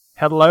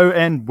Hello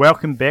and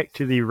welcome back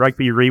to the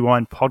Rugby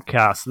Rewind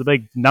podcast. The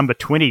big number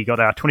 20 got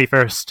our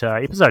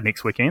 21st episode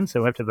next weekend, so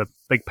we'll have to have a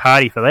big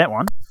party for that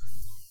one.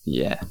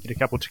 Yeah. Get a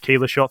couple of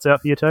tequila shots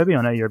out for you, Toby.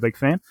 I know you're a big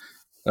fan.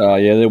 Yeah,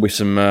 there'll be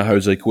some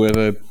Jose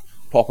Cuervo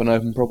popping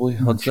open probably,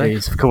 I'd say.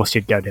 Of course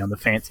you'd go down the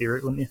fancy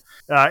route, wouldn't you?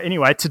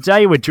 Anyway,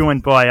 today we're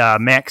joined by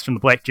Max from the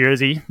Black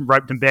Jersey.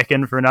 Roped him back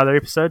in for another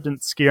episode.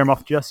 Didn't scare him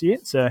off just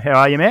yet. So how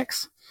are you,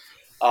 Max?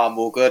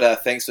 All good.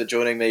 Thanks for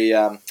joining me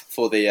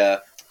for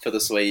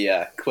this wee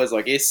quiz,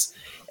 I guess.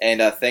 And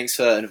thanks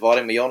for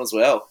inviting me on as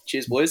well.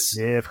 Cheers, boys.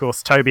 Yeah, of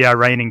course. Toby, our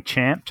reigning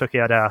champ, took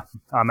out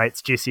our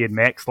mates Jesse and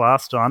Max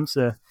last time,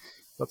 so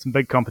got some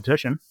big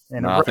competition.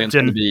 And I think it's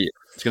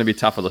going to be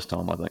tougher this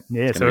time, I think.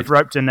 Yeah, so we've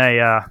roped in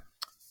a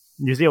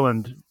New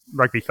Zealand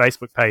rugby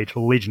Facebook page,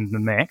 Legend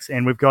and Max,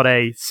 and we've got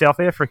a South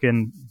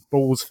African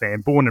Bulls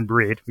fan, born and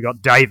bred. We've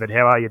got David.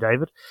 How are you,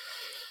 David?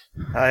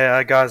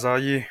 Hi, guys. How are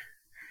you?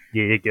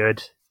 Yeah,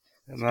 good.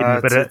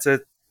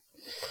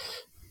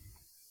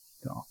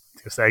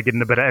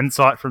 Getting a bit of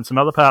insight from some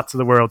other parts of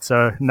the world,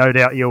 so no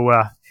doubt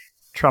you'll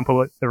trump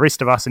the rest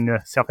of us in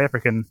your South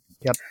African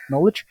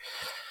knowledge.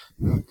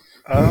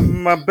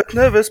 I'm a bit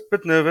nervous.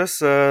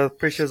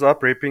 Pressure's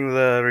up, repping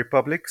the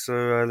Republic,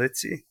 so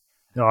let's see.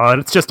 Oh,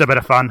 it's just a bit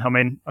of fun. I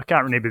mean, I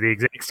can't remember the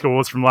exact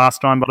scores from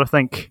last time, but I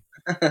think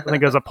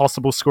it was a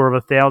possible score of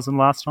 1,000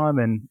 last time,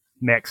 and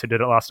Max, who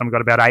did it last time, got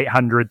about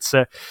 800.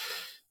 So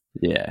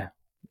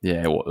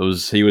Yeah,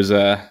 he was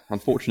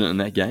unfortunate in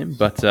that game,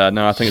 but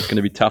no, I think it's going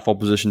to be tough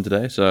opposition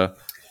today. So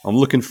I'm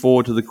looking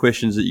forward to the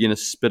questions that you're going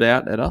to spit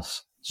out at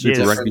us.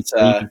 Super Rugby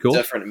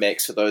different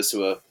Max for those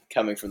who are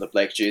coming from the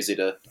Black Jersey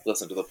to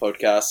listen to the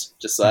podcast.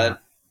 Just saying.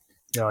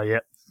 Oh yeah,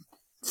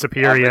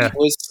 superior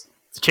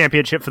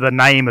championship for the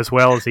name as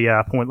well as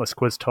the pointless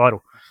quiz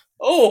title.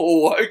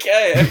 Oh,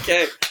 okay,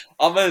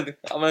 I'm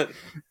in.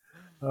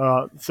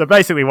 So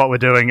basically what we're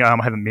doing, I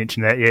haven't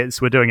mentioned that yet,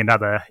 is we're doing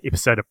another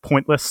episode of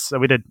Pointless. So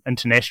we did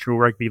international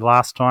rugby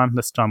last time.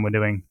 This time we're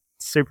doing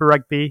Super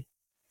Rugby.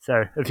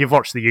 So if you've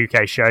watched the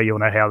UK show, you'll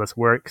know how this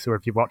works, or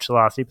if you've watched the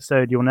last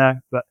episode, you'll know.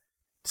 But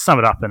to sum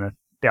it up in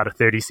about a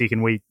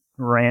 30-second wee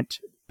rant,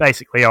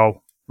 basically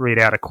I'll read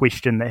out a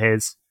question that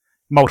has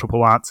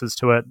multiple answers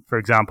to it. For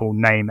example,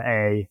 name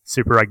a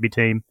Super Rugby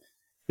team.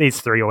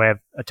 These three will have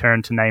a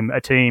turn to name a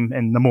team,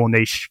 and the more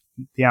niche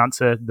the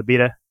answer, the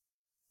better.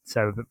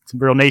 So if it's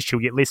real niche,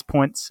 you'll get less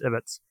points. If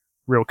it's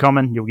real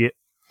common, you'll get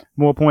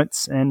more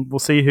points, and we'll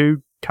see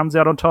who comes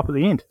out on top at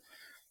the end.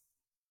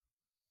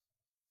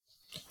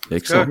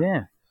 Excellent. So,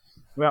 yeah.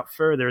 Without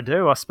further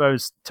ado, I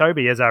suppose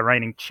Toby, as our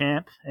reigning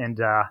champ and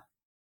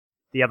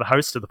the other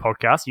host of the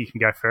podcast, you can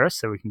go first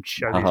so we can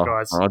show these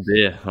guys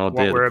what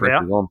we're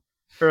about.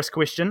 First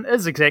question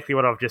is exactly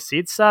what I've just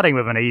said, starting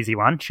with an easy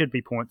one. Should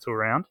be points all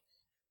round.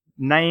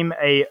 Name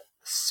a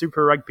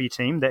Super Rugby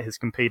team that has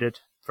competed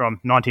from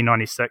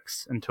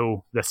 1996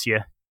 until this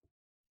year.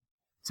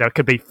 So it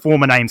could be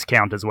former names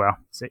count as well.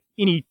 So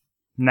any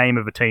name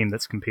of a team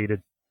that's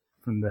competed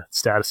from the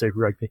start of Super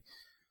Rugby.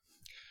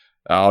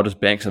 I'll just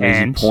bank some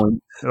easy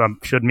points.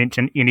 Should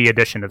mention any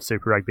edition of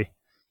Super Rugby.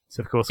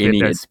 So of course we had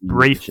those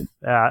brief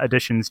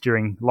editions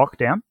during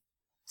lockdown.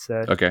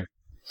 So okay.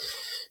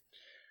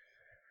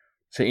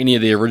 So any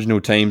of the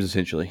original teams,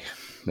 essentially.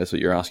 That's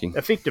what you're asking.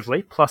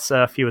 Effectively, plus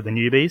a few of the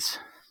newbies.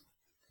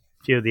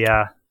 A few of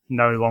the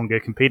no longer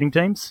competing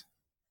teams.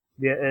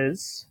 There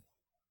is,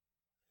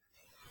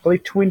 I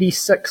believe,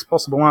 26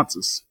 possible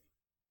answers.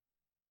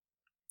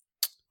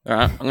 All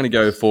right, I'm going to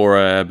go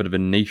for a bit of a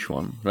niche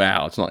one.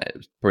 Wow, it's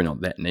probably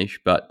not that niche,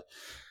 but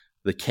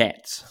the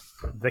Cats.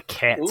 The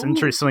Cats. Ooh.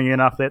 Interestingly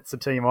enough, that's the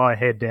team I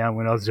had down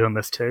when I was doing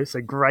this too. So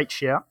great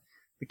shout.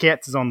 The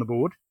Cats is on the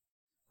board.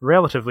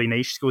 Relatively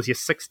niche, scores you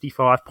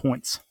 65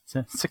 points.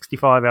 So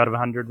 65 out of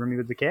 100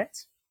 remembered the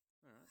Cats.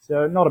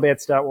 So not a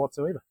bad start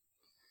whatsoever.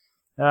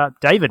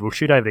 David, we'll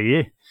shoot over to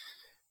you.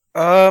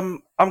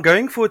 I'm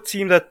going for a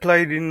team that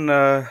played in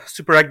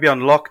Super Rugby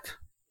Unlocked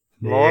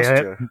last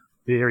year.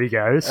 There he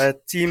goes. A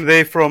team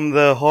there from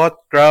the hard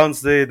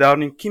grounds there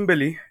down in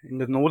Kimberley in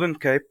the Northern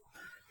Cape.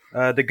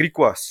 The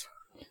Griquas.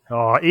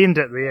 Oh, end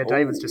it there.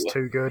 David's just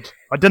too good.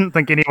 I didn't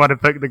think anyone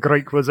had picked the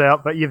Griquas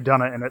out, but you've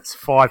done it, and it's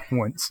 5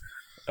 points.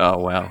 Oh,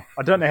 wow.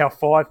 I don't know how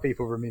 5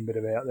 people remembered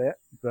about that,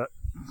 but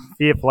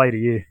fair play to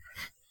you.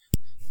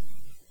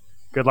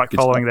 Good luck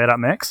following that up,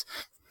 Max.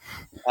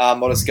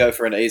 I'll just go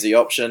for an easy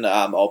option.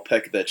 I'll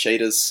pick the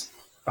Cheetahs.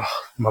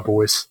 Oh, my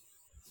boys.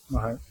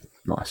 Right.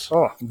 Nice.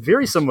 Oh,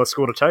 very similar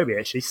score to Toby,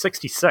 actually.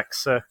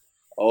 66. So.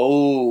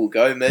 Oh,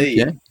 go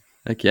me.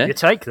 Okay. You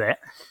take that.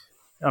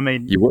 I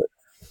mean, you would.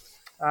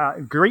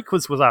 Greek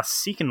was our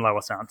second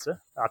lowest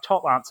answer. Our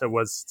top answer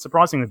was,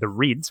 surprisingly, the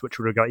Reds, which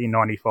would have got you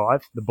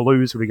 95. The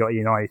Blues would have got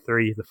you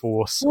 93. The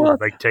Force, all the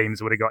big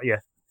teams, would have got you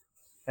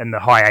in the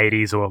high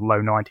 80s or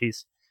low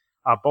 90s.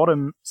 Our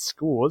bottom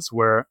scores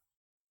were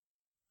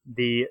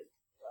the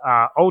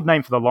old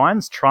name for the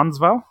Lions,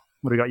 Transvaal,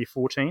 would have got you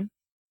 14.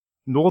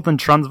 Northern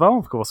Transvaal,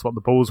 of course, what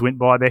the Bulls went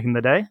by back in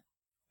the day.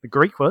 The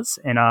Greek was,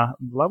 and our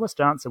lowest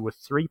answer with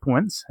 3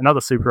 points,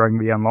 another Super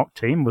Rugby Unlocked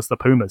team, was the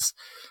Pumas.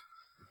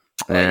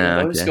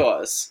 Those okay.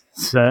 guys.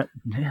 So,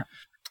 yeah.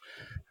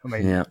 I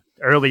mean,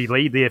 early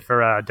lead there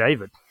for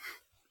David.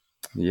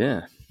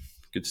 Yeah.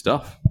 Good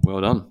stuff.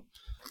 Well done.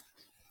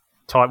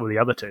 Tight with the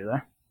other two,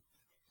 though.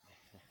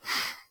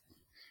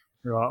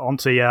 Right, on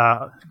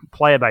to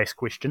player-based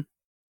question.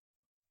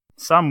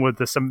 Some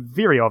with some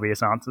very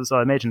obvious answers.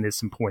 I imagine there's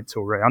some points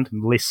all round,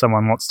 unless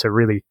someone wants to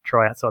really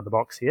try outside the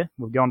box here.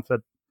 We've gone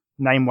for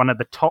name one of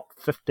the top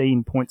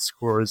 15 point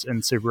scorers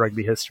in Super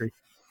Rugby history.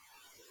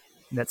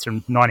 And that's from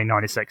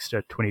 1996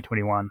 to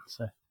 2021,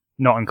 so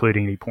not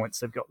including any points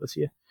they've got this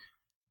year.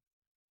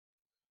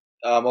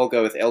 I'll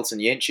go with Elton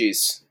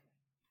Jantjies.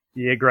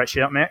 Yeah, great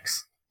shout,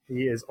 Max.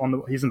 He's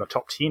in the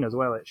top 10 as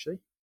well, actually.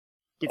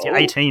 Gets you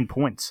 18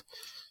 points.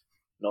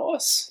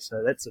 Nice.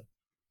 So that's a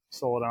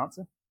solid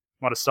answer.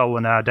 Might have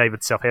stolen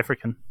David's South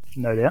African,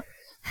 no doubt.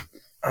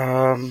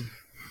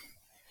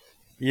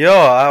 Yeah,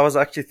 I was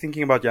actually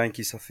thinking about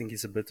Yankees. I think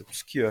he's a bit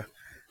obscure.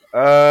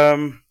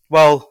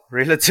 Well,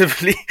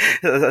 relatively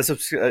as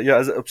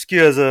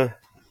obscure as a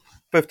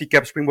 50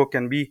 cap Springbok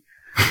can be.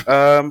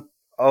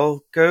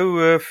 I'll go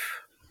with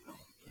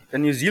a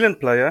New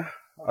Zealand player.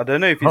 I don't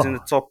know if he's in the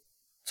top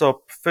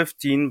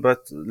 15,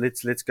 but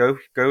let's go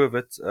with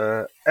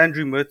it.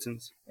 Andrew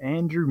Mertens.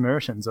 Andrew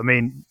Mertens. I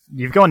mean,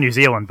 you've gone New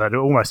Zealand, but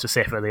almost a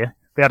Safa there.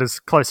 About as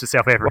close to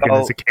South African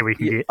as a Kiwi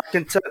can get.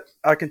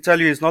 I can tell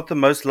you he's not the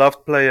most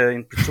loved player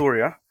in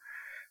Pretoria,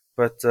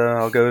 but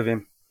I'll go with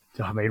him.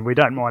 I mean, we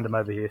don't mind him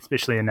over here,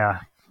 especially in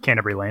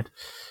Canterbury land.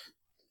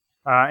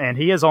 And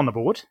he is on the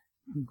board.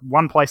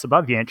 One place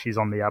above Jantjies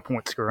on the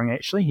point scoring,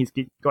 actually. He's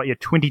got you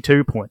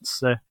 22 points.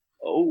 So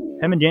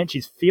him and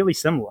Jantjies fairly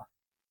similar.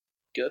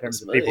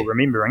 Goodness me. People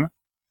remembering.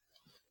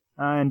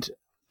 And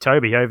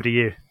Toby, over to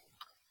you.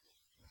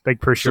 Big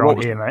pressure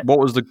on here, mate. What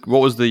was the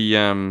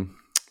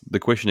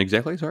question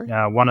exactly? Sorry.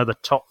 One of the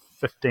top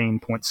 15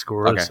 point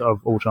scorers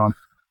of all time.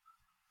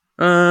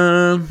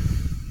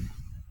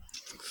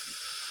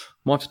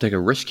 Might have to take a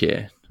risk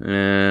here.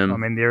 I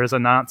mean, there is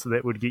an answer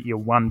that would get you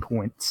 1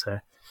 point, so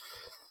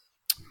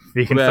if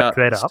you can pick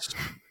that up.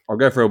 I'll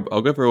go for a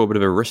little bit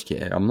of a risk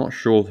here. I'm not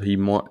sure if he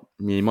might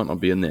not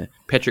be in there.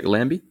 Patrick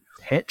Lambie.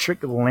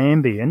 Patrick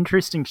Lambie,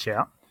 interesting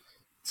shout.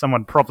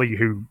 Someone probably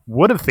who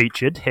would have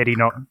featured had he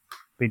not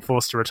been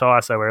forced to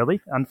retire so early.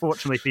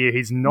 Unfortunately for you,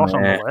 he's not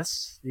on the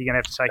list. You're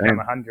going to have to take him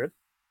 100.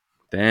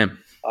 Damn.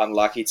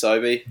 Unlucky,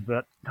 Toby.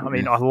 But, I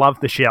mean, I love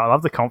the shout. I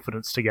love the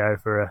confidence to go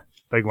for a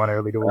big one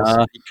early doors.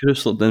 He could have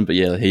slipped in, but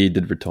yeah, he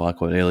did retire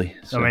quite early.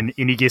 So. I mean,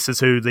 any guesses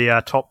who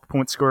the top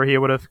point scorer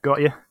here would have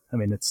got you? I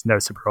mean, it's no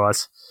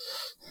surprise.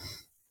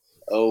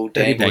 Oh,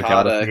 Dan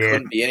Carter.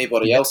 Couldn't be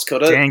anybody else,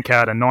 could it? Dan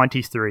Carter,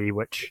 93,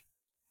 which,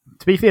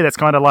 to be fair, that's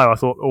kind of low. I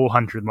thought all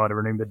 100 might have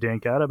remembered Dan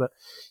Carter, but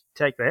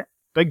take that.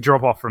 Big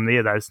drop off from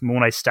there, though.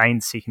 Mornay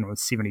Staines' second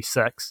was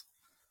 76.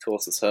 Of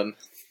course, it's him.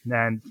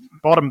 And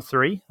bottom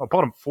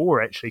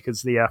four, actually,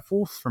 because the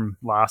fourth from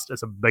last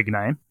is a big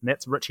name, and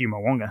that's Richie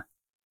Mwanga.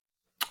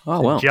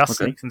 Oh, wow. Just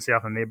sneaks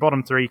himself in there.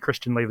 Bottom three,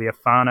 Christian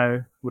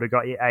Lealiafano would have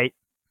got you 8.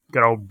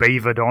 Good old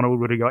Beaver Donald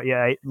would have got you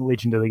 8.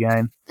 Legend of the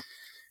game.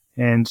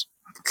 And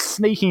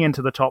sneaking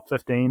into the top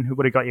 15, who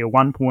would have got you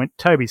 1 point,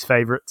 Toby's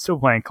favourite, still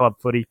playing club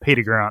footy,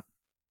 Peter Grant.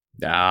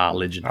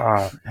 Legend.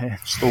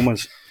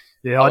 Stormers.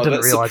 Yeah, I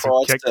didn't realise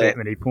he kicked that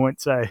many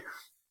points, eh?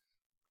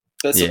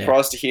 Bit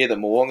surprised to hear that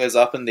Mwanga's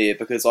up in there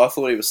because I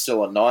thought he was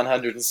still on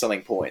 900 and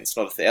something points,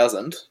 not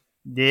 1,000.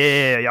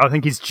 Yeah, I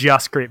think he's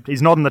just crept.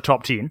 He's not in the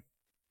top 10.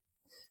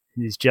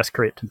 He's just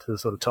crept into the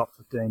sort of top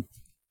 15.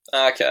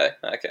 Okay.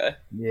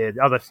 Yeah,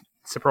 other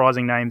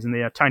surprising names in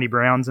there. Tony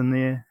Brown's in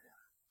there.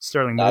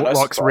 Sterling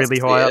Mortlock's really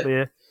high up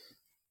there.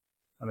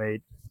 I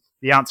mean,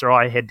 the answer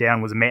I had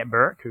down was Matt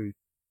Burke, who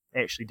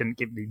actually didn't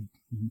give me...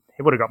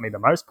 He would have got me the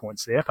most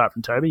points there, apart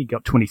from Toby. He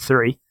got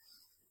 23.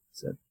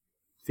 So,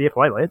 fair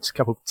play, lads. A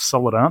couple of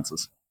solid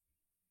answers.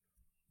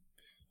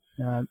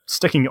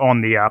 Sticking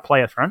on the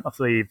player front, I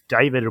believe,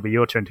 David, it'll be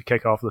your turn to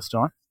kick off this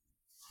time.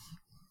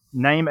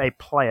 Name a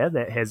player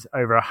that has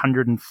over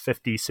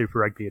 150 Super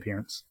Rugby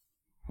appearances.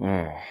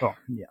 Oh,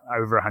 yeah,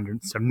 over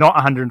 100. So not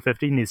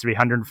 150, needs to be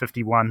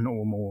 151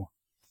 or more.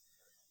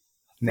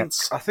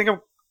 I think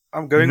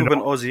I'm going with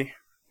an Aussie.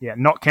 Yeah,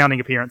 not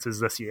counting appearances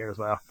this year as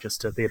well,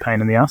 just to be a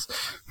pain in the ass.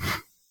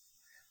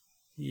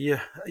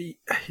 Yeah, he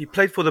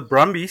played for the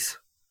Brumbies.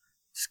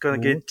 Just going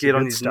to get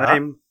on his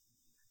name.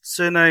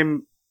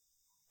 Surname,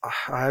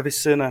 I have his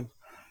surname.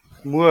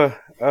 Moore.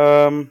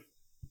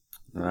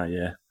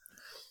 Yeah.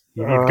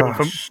 We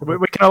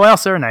can allow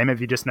surname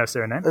if you just know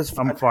surname.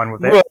 I'm fine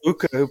with that.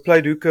 Uka, who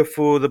played Uka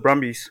for the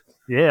Brumbies.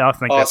 Yeah, I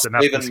think that's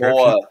enough. Stephen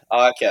Moore.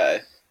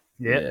 Okay.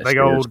 Yeah, big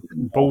old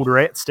bald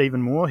rat,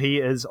 Stephen Moore. He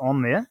is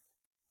on there.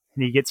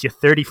 And he gets you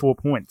 34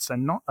 points. So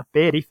not a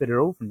bad effort at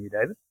all from you,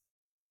 David.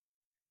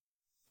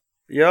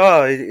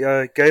 Yeah,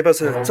 he gave us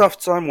a tough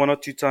time 1 or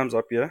 2 times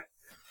up here.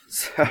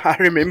 So I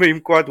remember him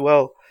quite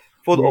well.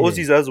 For the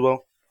Aussies as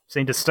well.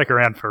 Seemed to stick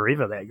around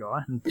forever, that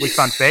guy. And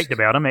fun fact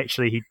about him,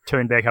 actually, he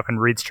turned back up in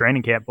Red's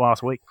training camp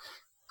last week.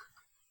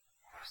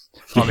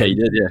 I mean, he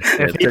did,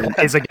 yeah. if he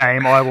plays a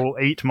game, I will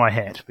eat my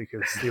hat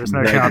because there is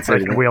no chance I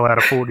can wheel out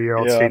a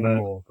 40-year-old Stephen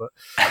Moore. But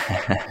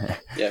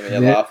Yeah, me a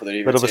laugh with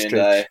a Bit of a return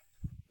stretch. day.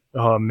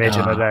 oh,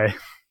 imagine a day.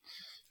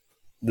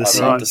 I'd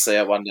love to see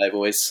it one day,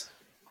 boys.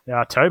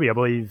 Toby, I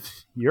believe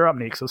you're up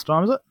next this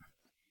time, is it?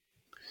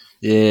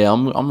 Yeah,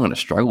 I'm going to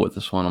struggle with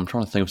this one. I'm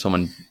trying to think of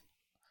someone.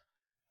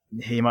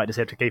 He might just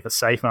have to keep a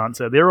safe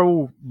answer. They're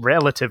all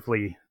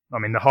relatively. I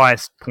mean, the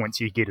highest points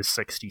you get is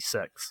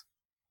 66,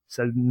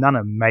 so none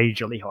are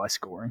majorly high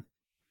scoring.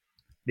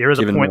 There is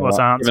a pointless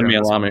answer.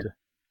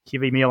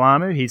 Kiwi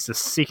Mialamu, he's the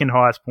second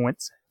highest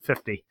points,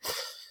 50.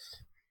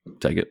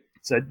 Take it.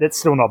 So that's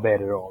still not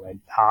bad at all.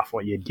 Man. Half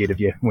what you'd get if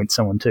you went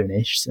someone too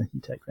niche, so you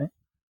take that.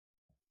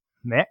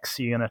 Max,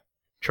 you going to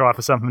try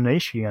for something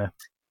niche? You gonna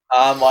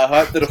I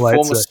hope that a Play it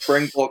former safe.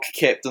 Springbok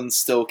captain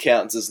still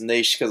counts as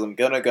niche because I'm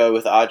going to go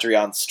with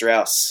Adrian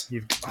Strauss.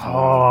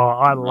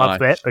 I love Nice.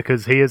 that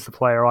because he is the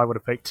player I would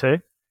have picked too.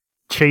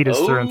 Cheaters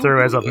through and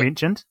through, as I've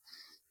mentioned.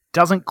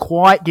 Doesn't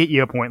quite get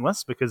you a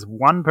pointless because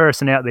one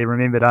person out there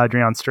remembered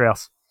Adrian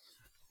Strauss.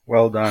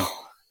 Well done.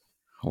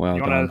 Well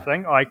You want to know done. the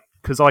thing?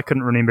 Because I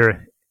couldn't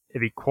remember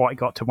if he quite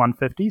got to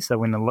 150, so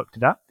when I looked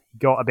it up, he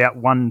got about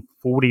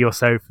 140 or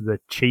so for the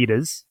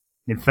Cheaters,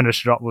 then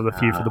finished it up with a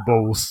few for the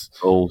Bulls.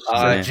 Bulls, Oh,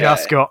 So yeah. okay.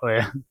 just got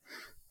there.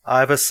 I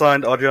have a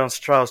signed Adrian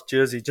Strauss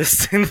jersey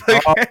just in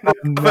the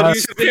no. Are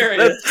you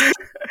serious?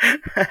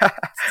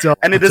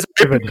 And it is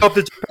a David. replica of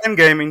the Japan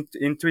game in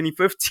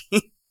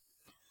 2015.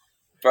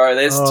 Bro,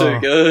 that's Oh. too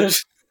good.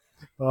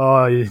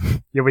 Oh, yeah,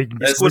 we can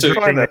That's we're too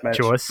picking that that match.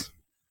 choice.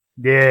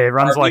 Yeah, it I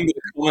runs like, remember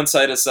the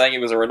commentator saying he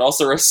was a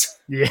rhinoceros.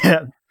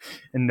 yeah.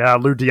 And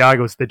Lou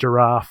Diago's the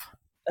giraffe.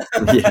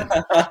 Yeah.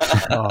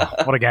 Oh,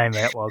 what a game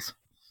that was.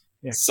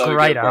 Yeah, So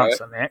great good, bro.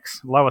 answer,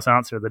 Max. Lowest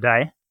answer of the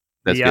day.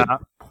 That's the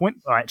good.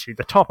 Actually,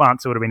 the top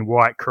answer would have been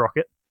White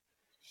Crockett.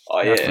 Oh,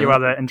 A few yeah.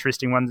 other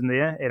interesting ones in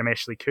there. Adam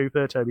Ashley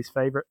Cooper, Toby's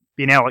favourite.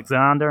 Ben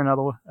Alexander,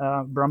 another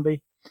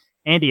Brumby.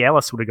 Andy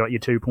Ellis would have got you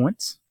 2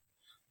 points.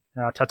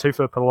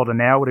 Tatufa Pelota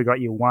now would have got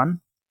you 1.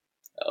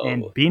 Oh.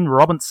 And Ben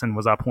Robinson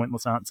was our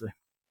pointless answer.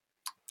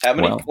 How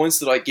many Wow. points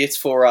did I get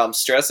for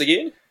Strauss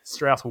again?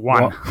 Strauss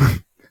 1.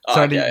 It's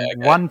Oh, only okay.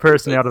 one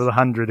person out of the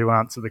 100 who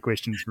answered the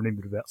questions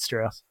remembered about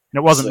Strauss. And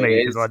it wasn't Sweet me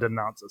as. because I didn't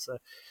answer. So,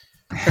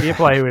 fair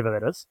play whoever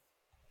that is.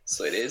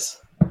 Sweet is.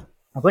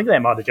 I think they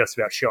might have just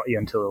about shot you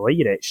into the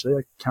lead, actually.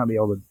 I can't be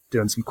able to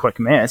doing some quick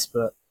maths,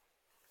 but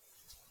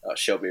Oh,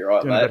 she'll be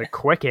right, doing a mate. bit of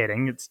quick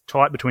adding, it's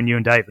tight between you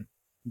and David.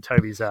 And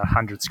Toby's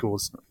 100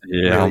 scores.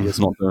 Yeah, Really I'm is.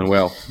 not doing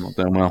well. Not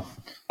doing well.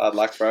 Hard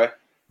luck, bro.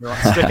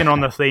 Right, sticking on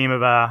the theme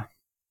of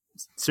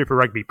Super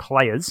Rugby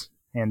players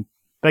and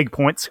big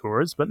point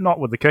scorers, but not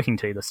with the kicking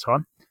tee this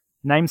time.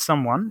 Name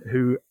someone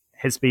who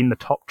has been the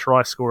top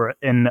try scorer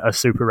in a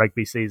Super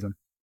Rugby season.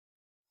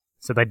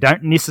 So they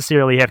don't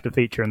necessarily have to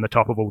feature in the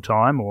top of all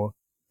time or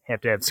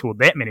have to have scored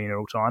that many in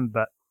all time,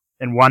 but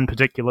in one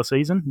particular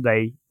season,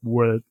 they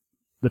were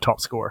the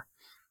top scorer.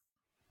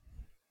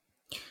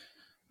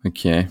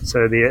 Okay.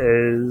 So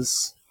there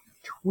is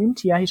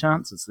 28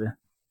 answers there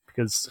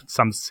because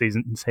some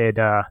seasons had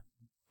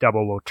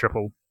double or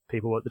triple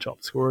people at the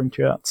top scoring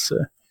charts. So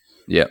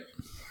Yeah.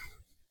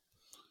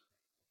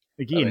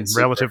 again, I mean,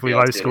 Super relatively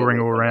Rugby low scoring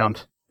all Aotearoa,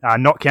 around.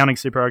 Not counting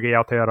Super Rugby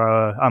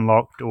Aotearoa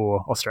Unlocked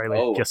or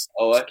Australia, just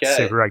okay.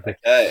 Super Rugby.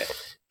 Okay.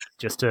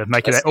 Just to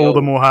make Let's it all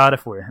the go. more harder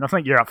for you. And I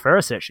think you're up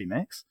first, actually,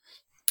 Max.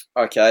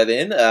 Okay,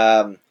 then.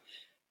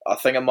 I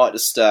think I might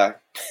just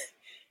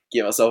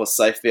get myself a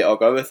safe bet. I'll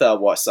go with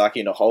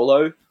Waisaki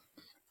Naholo.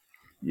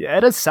 Yeah,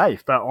 it is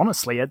safe, but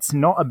honestly, it's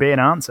not a bad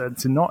answer.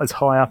 It's not as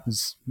high up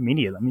as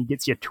many of them. He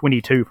gets you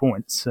 22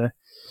 points. So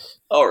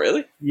Oh,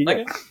 really? you,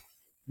 Okay.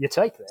 you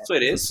take that.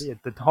 Sweet is. Yeah,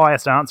 the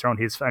highest answer on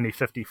his only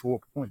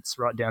 54 points,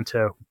 right down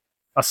to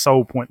a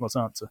sole pointless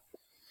answer.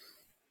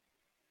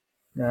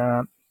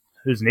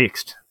 Who's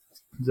next?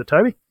 Is it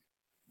Toby?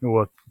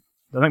 Or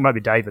I think it might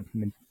be David. I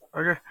mean,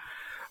 Okay.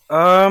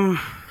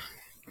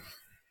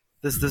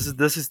 This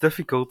is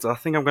difficult. I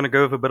think I'm going to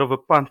go with a bit of a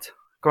punt.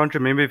 Can't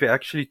remember if he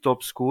actually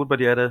top scored, but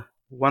he had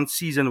one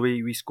season where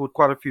we scored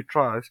quite a few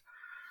tries.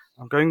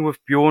 I'm going with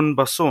Bjorn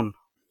Basson.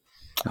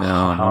 Oh,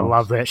 I no.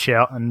 love that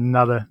shout.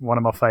 Another one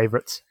of my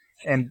favourites.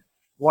 And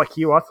like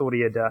you, I thought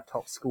he had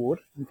top scored.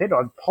 In fact,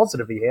 I'm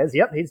positive he has.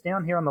 Yep, he's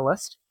down here on the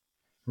list.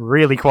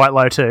 Really quite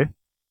low too.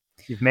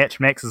 You've matched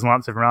Max's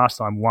answer from last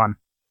time, 1.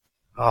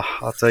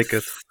 I'll take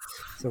it.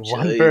 So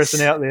one Jeez.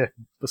 person out there,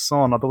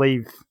 Basson, I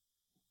believe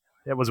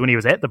that was when he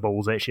was at the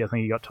Bulls, actually. I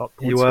think he got top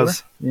points. He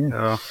was. Yeah.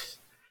 Yeah.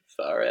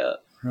 Far out.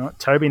 Right,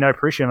 Toby, no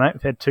pressure, mate.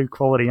 We've had 2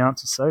 quality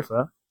answers so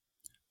far.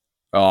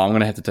 Oh, I'm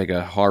going to have to take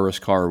a high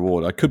risk, high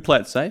reward. I could play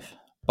it safe,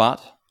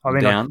 but I I'm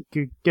mean, down. I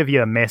could give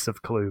you a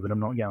massive clue, but I'm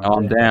not going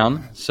I'm to.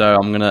 down, so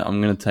I'm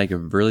gonna take a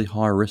really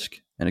high risk,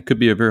 and it could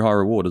be a very high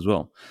reward as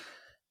well.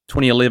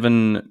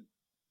 2011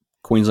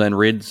 Queensland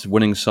Reds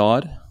winning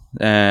side,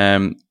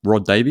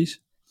 Rod Davies.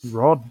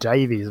 Rod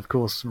Davies, of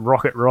course,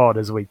 Rocket Rod,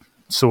 as we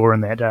saw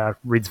in that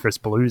Reds vs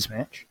Blues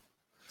match.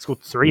 Scored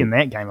 3 in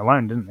that game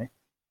alone, didn't he?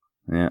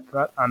 Yeah.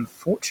 But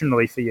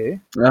unfortunately for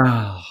you,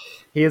 Ah,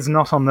 he is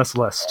not on this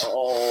list.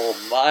 Oh.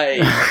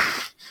 Mate.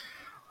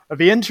 It'd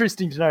be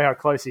interesting to know how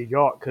close he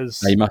got, because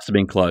He must have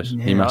been close.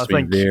 Yeah, he must I have been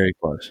think- very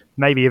close.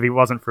 maybe if he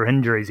wasn't for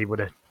injuries, he would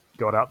have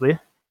got up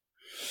there.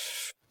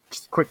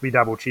 Just quickly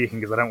double checking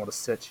because I don't want to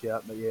sit you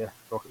up, but yeah,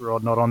 Rocket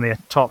Rod not on there.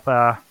 Top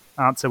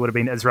answer would have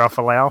been Israel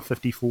Folau,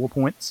 54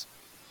 points,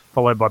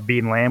 followed by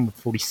Ben Lamb with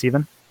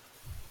 47.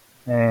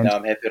 And No,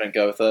 I'm happy I didn't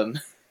go with him.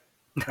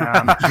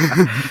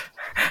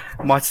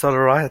 Might start a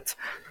riot.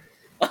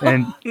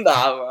 and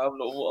Nah, I'm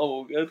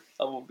all good.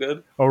 I'm all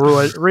good. I'll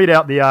read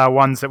out the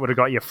ones that would have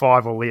got you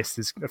 5 or less.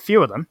 There's a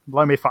few of them.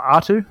 Lome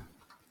Fa'atu,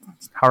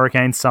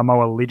 Hurricane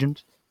Samoa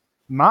legend.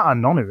 Ma'a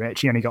Nonu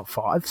actually only got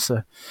 5,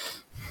 so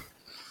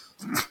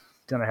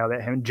don't know how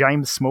that happened.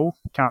 James Small,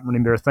 can't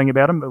remember a thing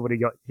about him, but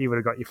he would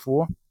have got you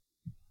 4.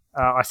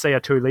 Isaiah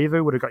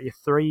Tuilevu would have got you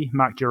 3.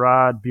 Mark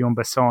Gerard, Bjorn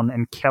Basson,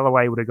 and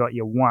Callaway would have got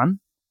you 1.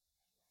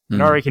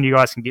 And I reckon you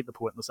guys can get the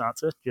pointless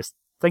answer. Just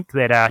think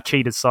that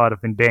Cheetah's side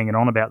have been banging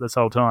on about this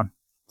whole time.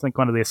 Think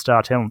one of their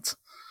star talents.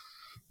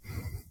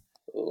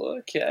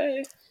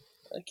 Okay.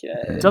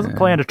 It doesn't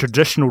play in a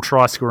traditional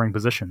try-scoring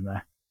position,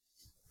 though.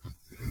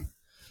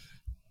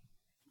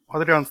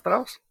 Adrian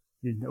Strauss?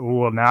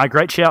 Oh, no,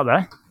 great shout,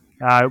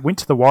 though. Went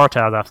to the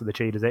Waratahs after the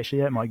Cheetahs,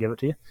 actually. That might give it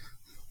to you.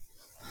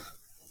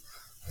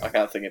 I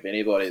can't think of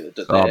anybody that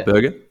did Oh, that.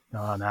 Berger?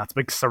 Oh, no, it's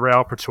big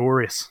Sorrel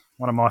Pretorius.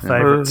 One of my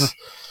favourites.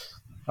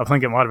 I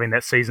think it might have been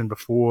that season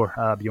before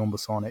Bjorn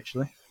Basson,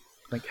 actually.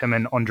 I think him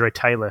and Andre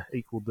Taylor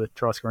equalled the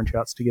try-scoring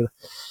charts together.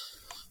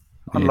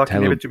 Unlucky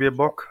Taylor- never to be a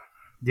Bok.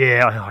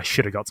 Yeah, I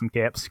should have got some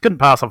caps. Couldn't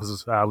pass off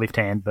his left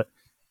hand, but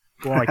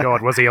oh my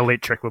God, was he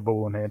electric with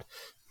ball in hand.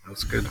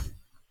 That's good.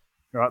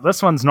 Right,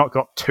 this one's not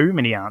got too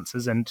many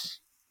answers, and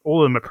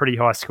all of them are pretty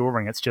high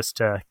scoring. It's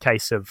just a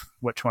case of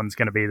which one's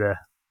going to be the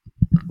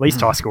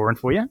least high scoring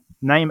for you.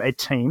 Name a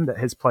team that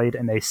has played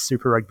in a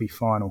Super Rugby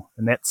final,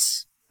 and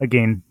that's,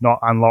 again, not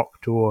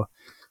Unlocked or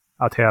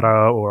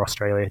Aotearoa or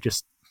Australia,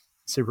 just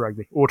Super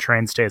Rugby, or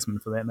Trans-Tasman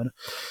for that matter.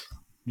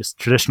 Just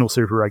traditional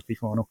Super Rugby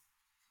final.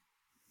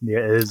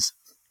 There is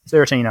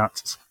 13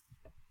 answers.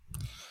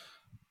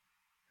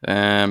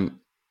 Am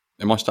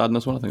I starting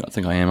this one? I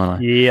think I am,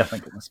 aren't I? Yeah, I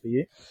think it must be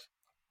you.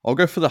 I'll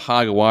go for the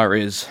Haga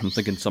Warriors. I'm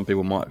thinking some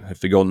people might have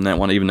forgotten that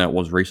one, even though it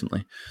was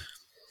recently.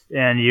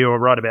 And you were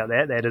right about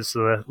that. That is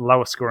the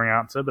lowest scoring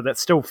answer, but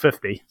that's still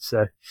 50,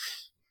 so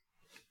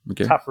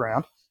Okay. tough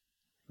round.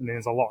 And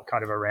there's a lot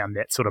kind of around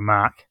that sort of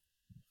mark.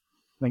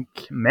 I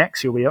think,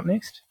 Max, you'll be up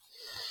next.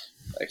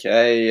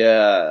 Okay,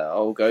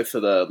 I'll go for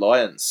the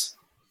Lions.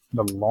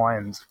 The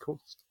Lions, of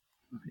course.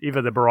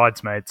 Either the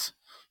Bridesmaids.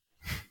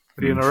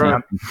 3 in a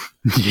row.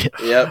 Yeah.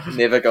 Yep,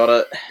 never got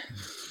it.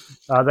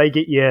 They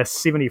get you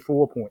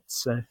 74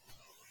 points. So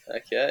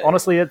Okay.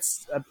 honestly,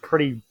 it's a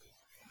pretty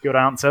good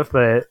answer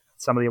for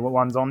some of the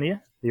ones on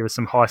there. There are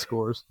some high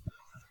scorers.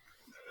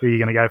 Who are you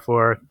going to go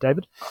for,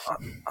 David?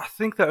 I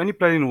think they only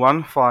played in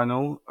one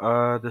final,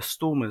 the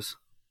Stormers.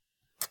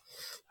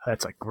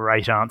 That's a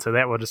great answer.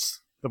 That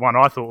was the one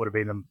I thought would have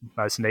been the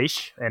most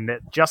niche, and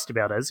it just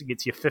about is. It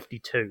gets you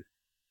 52.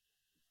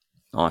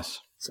 Nice.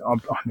 So, I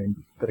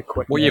mean, a bit of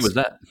quick. What year was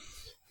that?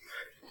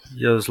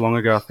 Years long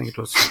ago, I think it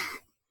was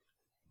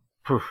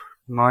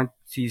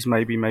 90s,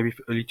 maybe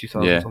early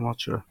 2000s, Yeah. I'm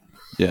not sure.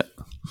 Yeah.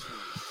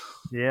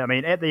 Yeah, I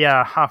mean, at the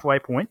halfway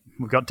point,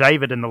 we've got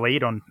David in the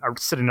lead on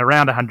sitting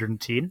around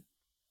 110.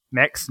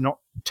 Max not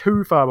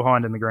too far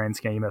behind in the grand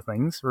scheme of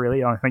things,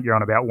 really. I think you're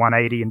on about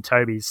 180, and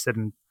Toby's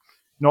sitting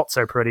not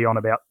so pretty on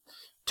about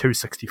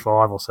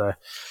 265 or so.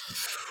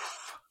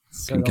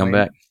 Can come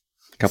back.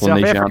 A couple South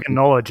of niche African answers.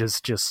 knowledge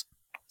is just,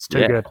 it's too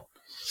Yeah. good.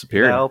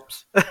 Superior.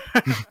 Helps.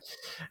 And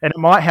it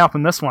might help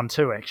in this one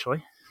too,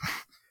 actually.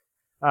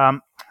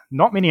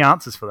 Not many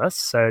answers for this,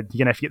 so you're going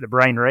to have to get the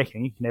brain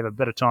racking. You can have a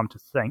bit of time to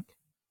think.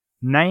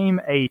 Name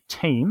a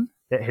team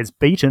that has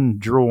beaten,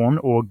 drawn,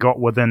 or got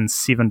within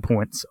 7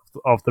 points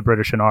of the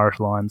British and Irish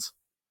Lions.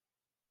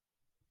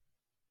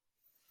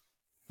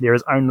 There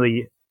is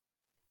only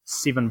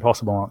 7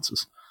 possible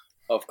answers.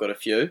 I've got a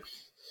few.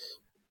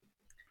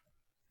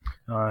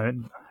 I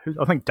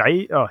think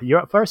Dave. Oh, you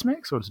up first,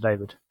 Max, or is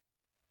David?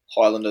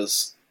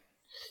 Highlanders.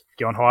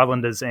 Go on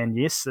Highlanders, and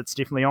yes, it's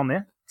definitely on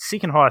there.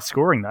 Second highest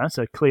scoring, though,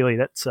 so clearly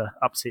that's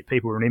upset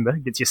people, remember.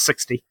 Gets you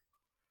 60.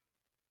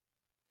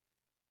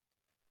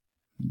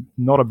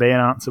 Not a bad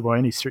answer by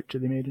any stretch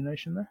of the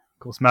imagination, though. Of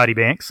course, Marty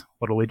Banks,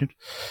 what a legend.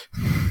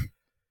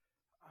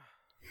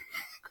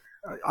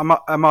 Am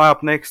I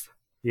up next?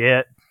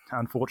 Yeah,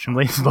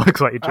 unfortunately, it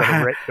looks like you're trying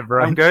to wreck the I'm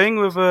brain. going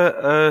with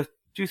a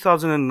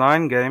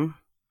 2009 game.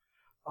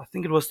 I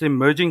think it was the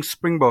Emerging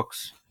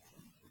Springboks.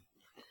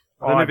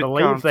 don't know I if it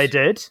believe counts. they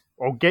did.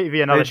 I'll give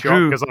you another They shot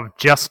drew. because I've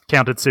just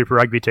counted Super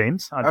Rugby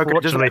teams.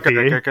 Unfortunately for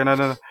you, Okay,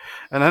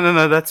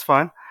 no, that's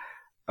fine.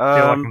 I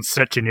feel like I'm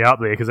stitching you up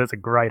there because that's a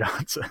great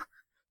answer.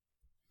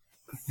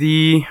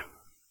 I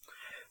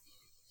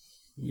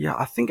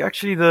think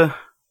actually okay,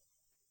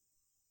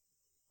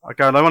 I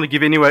don't want to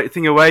give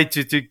anything away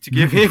to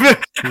give him.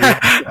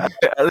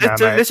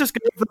 Let's just go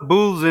with the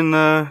Bulls in.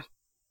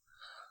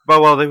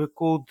 Well, they were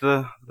called.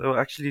 They were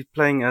actually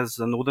playing as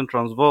Northern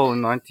Transvaal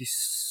in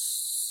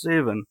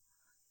 '97.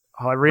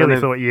 I really Don't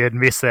know. thought you'd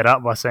mess that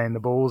up by saying the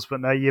Bulls, but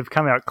no, you've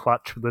come out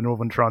clutch with the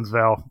Northern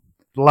Transvaal.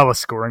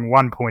 Lowest scoring,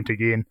 1 point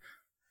again.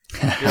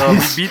 Yeah, we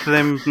beat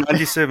them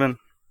 97.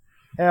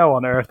 How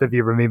on earth have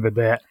you remembered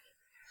that?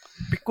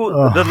 Because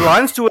Oh. the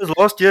Lions tour was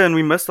last year, and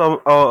we missed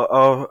our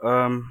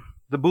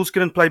the Bulls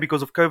couldn't play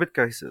because of COVID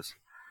cases,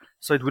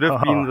 so it would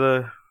have been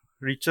the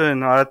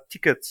return. I had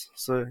tickets,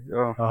 so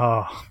yeah.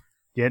 Oh,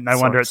 yeah, no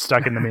wonder it's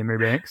stuck in the memory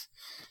banks.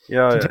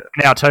 Yeah.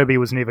 Now, Toby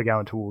was never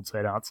going towards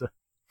that answer.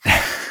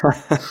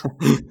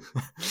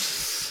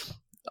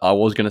 I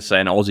was going to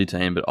say an Aussie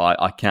team, but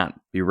I can't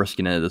be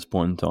risking it at this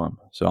point in time.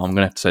 So I'm going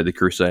to have to say the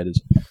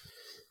Crusaders.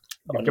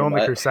 You've gone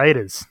the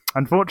Crusaders.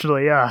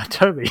 Unfortunately,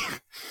 Toby,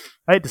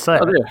 I hate to say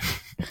it.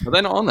 Yeah. Are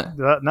they not on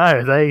there?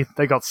 No,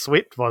 they got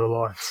swept by the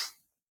Lions.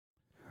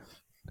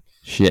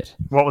 Shit.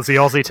 What was the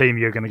Aussie team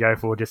you were going to go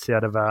for just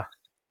out of... it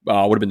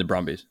would have been the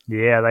Brumbies.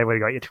 Yeah, they would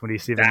have got you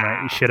 27, mate.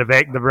 You should have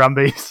backed the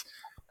Brumbies.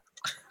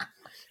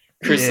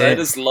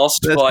 Crusaders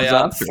lost That's by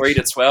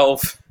disastrous.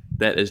 3-12.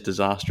 That is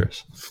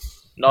disastrous.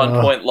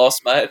 9-point loss,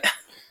 mate.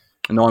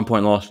 A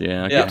 9-point loss,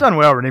 yeah. Okay. Yeah. You've done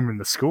well remembering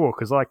the score,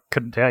 because I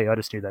couldn't tell you. I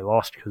just knew they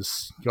lost,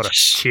 because you got to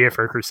cheer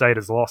for a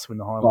Crusaders loss when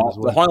the Highlanders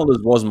The won. Highlanders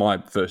was my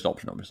first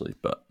option, obviously,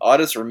 but I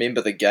just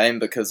remember the game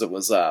because it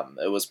was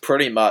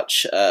pretty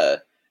much a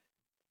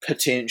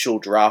potential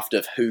draft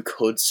of who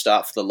could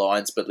start for the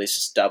Lions, but let's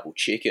just double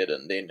check it.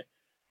 And then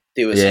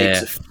there was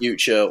heaps of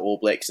future All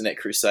Blacks in that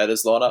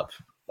Crusaders lineup,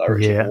 like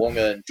Richard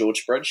Wonga and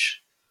George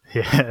Bridge.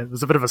 Yeah, it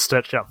was a bit of a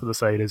stitch up for the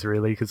Crusaders,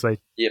 really, because they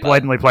Yeah,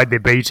 blatantly played their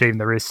B team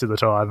the rest of the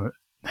time.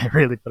 They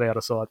really put out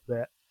a side for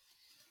that.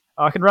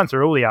 I can run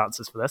through all the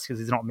answers for this, because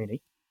there's not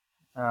many.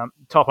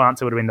 Top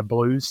answer would have been the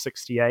Blues,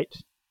 68.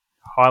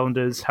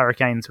 Highlanders,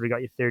 Hurricanes would have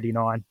got you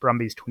 39.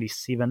 Brumbies,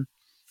 27.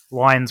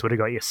 Lions would have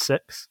got you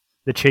 6.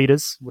 The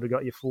Cheetahs would have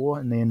got you 4.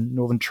 And then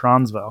Northern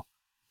Transvaal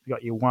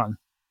got you 1.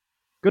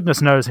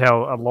 Goodness knows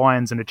how a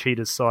Lions and a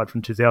Cheetahs side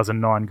from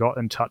 2009 got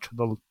in touch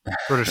with the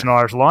British and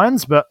Irish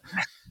Lions, but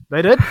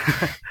they did.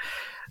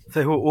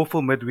 They were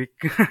awful midweek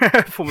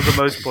for the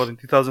most part in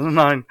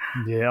 2009.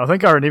 Yeah, I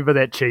think I remember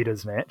that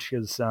Cheetahs match,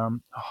 because,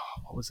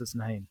 what was his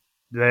name?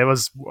 There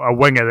was a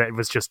winger that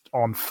was just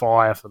on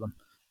fire for them.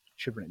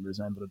 Should remember his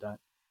name, but I don't.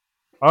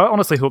 I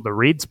honestly thought the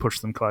Reds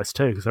pushed them close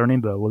too, because I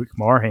remember Luke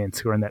Morahan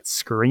scoring that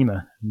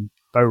screamer, and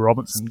Bo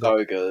Robinson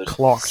So good.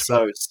 clocked.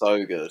 So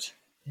good.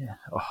 Yeah,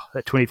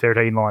 that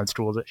 2013 Lions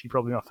draw is actually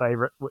probably my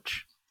favourite,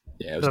 which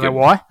yeah, it I was don't good. know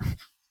why.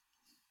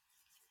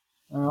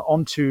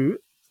 On to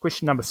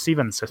question number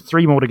 7, so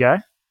 3 more to go.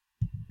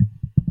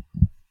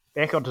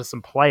 Back onto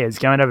some players,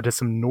 going over to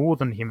some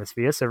Northern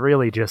Hemisphere, so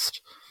really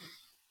just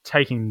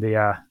taking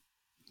the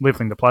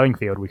levelling the playing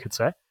field, we could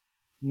say.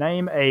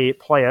 Name a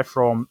player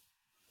from,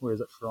 where is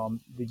it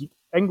from?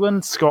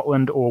 England,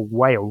 Scotland, or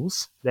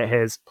Wales that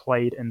has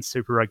played in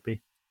Super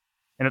Rugby.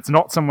 And it's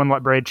not someone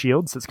like Brad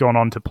Shields that's gone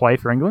on to play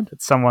for England.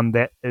 It's someone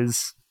that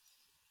is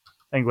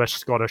English,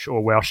 Scottish,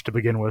 or Welsh to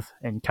begin with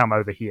and come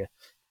over here.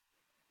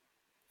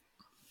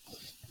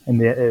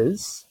 And there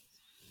is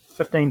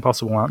 15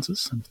 possible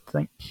answers, I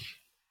think.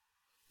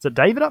 Is it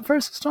David up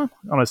first this time?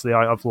 Honestly,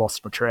 I've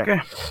lost my track.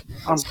 Okay.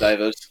 That's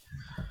David.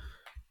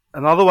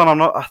 Another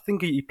one, I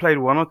think he played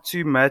 1 or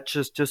 2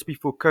 matches just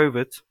before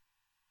COVID.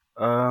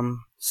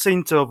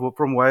 Centre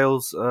from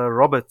Wales,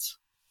 Roberts.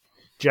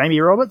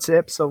 Jamie Roberts,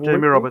 absolutely.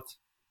 Jamie Roberts.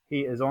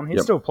 He is on.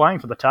 He's still playing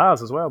for the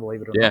Tars as well,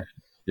 believe it or not.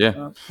 Yeah.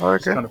 Just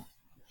Okay. trying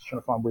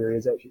to find where he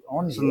is actually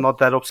on. It's here. not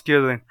that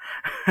obscure then.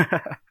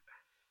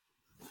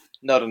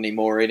 Not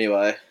anymore,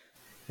 anyway.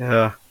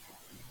 Yeah.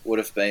 Would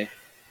have been.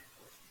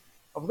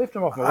 I've left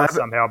him off my list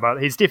somehow,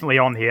 but he's definitely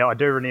on here. I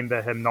do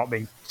remember him not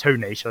being too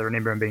niche. I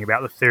remember him being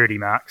about the 30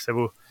 mark, so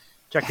we'll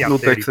check out We'll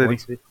 30 take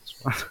points.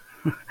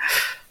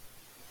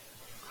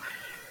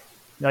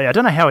 No, yeah, I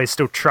don't know how he's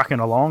still trucking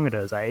along at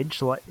his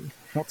age. Like,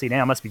 what's he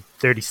now? Must be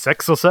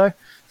 36 or so.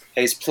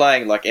 He's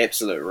playing like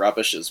absolute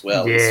rubbish as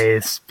well. Yeah,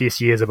 his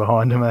best years are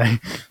behind him, eh?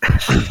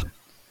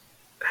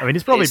 I mean,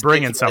 he's probably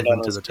bringing definitely something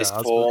not to on the his best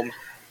Tars. form.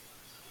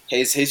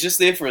 He's just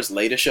there for his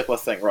leadership, I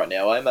think, right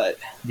now, mate?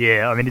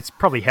 Yeah, I mean, it's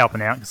probably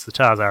helping out because the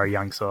Tars are a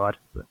young side.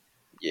 But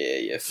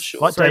Yeah, for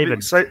sure. like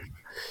David,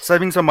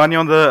 Saving some money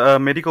on the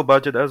medical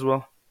budget as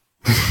well.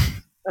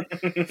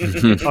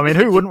 I mean,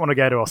 who wouldn't want to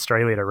go to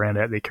Australia to round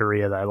out their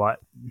career, though? Like,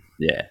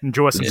 Yeah,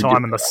 enjoy some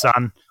time in the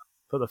sun,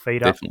 put the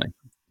feet up.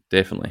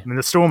 definitely. I mean,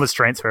 the Stormers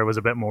transfer was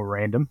a bit more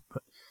random.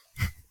 But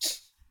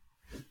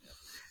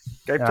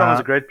Cape Town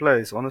is a great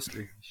place,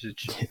 honestly. You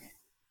should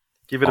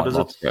give it a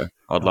visit.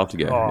 I'd love to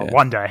go. Oh, yeah.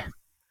 one day.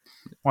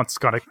 Once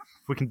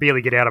we can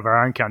barely get out of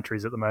our own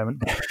countries at the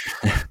moment.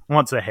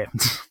 Once that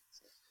happens.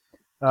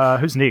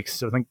 Who's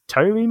next? I think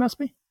Toby must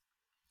be.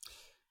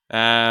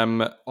 I'm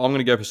going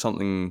to go for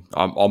something.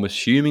 I'm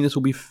assuming this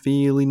will be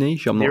fairly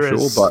niche. I'm not There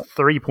sure, is but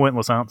 3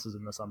 pointless answers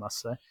in this, I must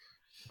say.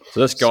 so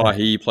this guy,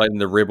 he played in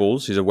the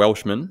Rebels. He's a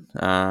Welshman.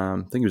 I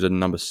think he was a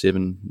number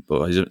 7,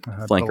 but he's a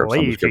I flanker.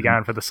 believe you're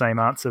going for the same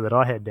answer that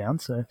I had down.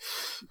 So,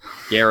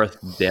 Gareth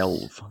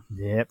Delve.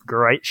 yep,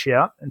 great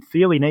shout and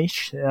fairly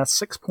niche.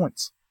 6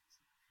 points.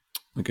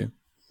 Okay.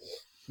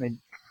 I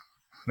mean,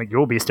 I think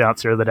your best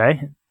answer of the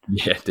day.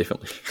 Yeah,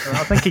 definitely.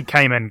 I think he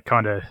came in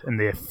kind of in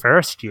their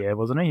first year,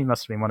 wasn't he? He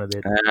must have been one of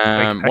their big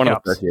One of the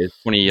pickups. first years,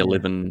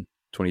 2011,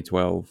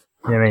 2012.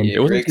 Yeah, I mean, it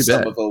wasn't Greg too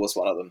bad. Somerville was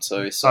one of them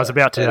too. So I was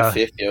about to, had a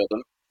fair few of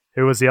them.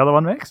 who was the other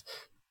one, Max?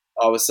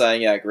 I was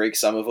saying, Greg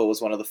Somerville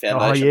was one of the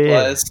foundation Oh, yeah.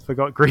 players.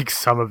 Forgot Greg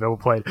Somerville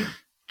played.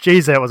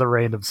 Jeez, that was a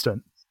random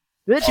stint.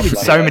 There's actually been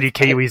bloody so hell. many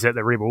Kiwis at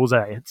the Rebels,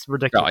 eh? It's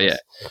ridiculous.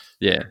 Oh,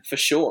 yeah. For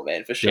sure,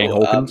 man, for sure. Dan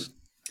Hawkins.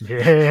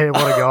 Yeah,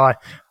 what a guy.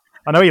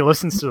 I know he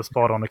listens to the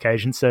spot on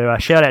occasion, so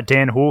shout out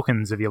Dan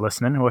Hawkins if you're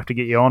listening. We'll have to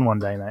get you on one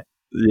day, mate.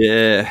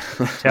 Yeah.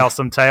 Tell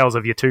some tales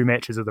of your 2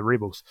 matches of the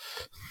Rebels.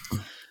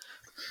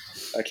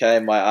 Okay,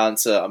 my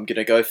answer, I'm going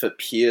to go for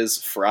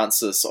Piers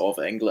Francis of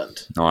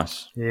England.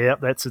 Nice. Yeah,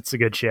 it's a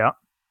good shout.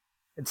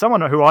 It's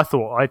someone who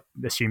I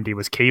assumed he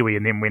was Kiwi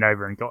and then went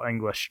over and got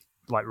English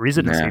like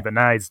residency, Nah. but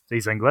no,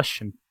 he's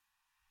English and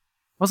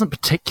wasn't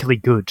particularly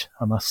good,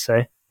 I must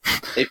say.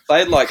 He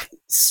played like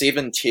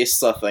 7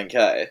 tests, I think,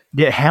 hey?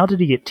 Yeah, how did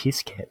he get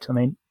test capped? I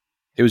mean,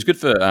 It was good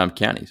for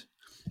counties.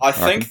 I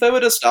think they were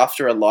just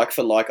after a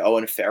like-for-like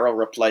Owen Farrell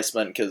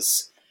replacement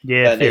because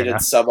yeah, they fair needed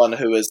enough. someone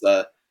who was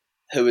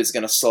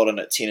going to slot in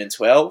at 10 and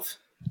 12.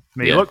 I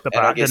mean, he Yeah. looked the And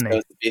I part, guess didn't that he?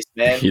 was the best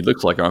man. He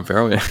looks like Owen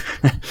Farrell, yeah.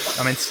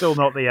 I mean, still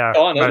not the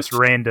Kind of. most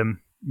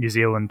random New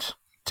Zealand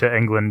to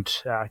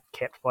England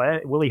capped player.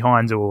 Willie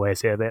Hines will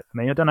always have that. I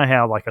mean, I don't know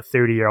how like a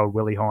 30-year-old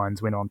Willie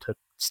Hines went on to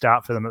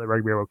start for them at the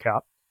Rugby World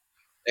Cup.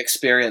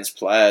 Experienced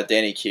player.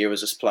 Danny Keir was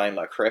just playing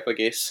like crap, I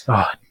guess.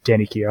 Oh,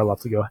 Danny Keir, I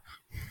love the guy.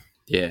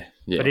 Yeah.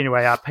 But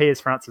anyway, Piers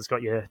Francis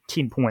got you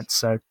 10 points,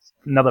 so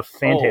another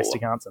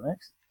fantastic answer,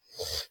 Max.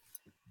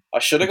 I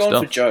should have Good gone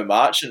stuff. for Joe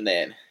Marchant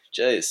then.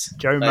 Jeez.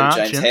 Joe Maybe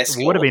Marchant James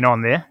Haskell. would have been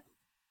on there.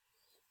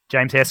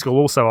 James Haskell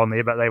also on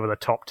there, but they were the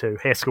top 2.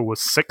 Haskell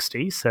was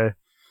 60, so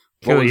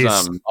What was,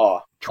 Kiwis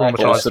Oh,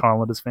 traumatised okay.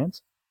 Highlanders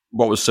fans.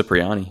 what was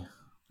Cipriani?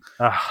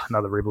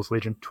 Another Rebels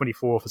legend,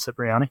 24 for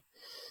Cipriani.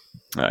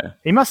 Oh, yeah.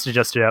 He must have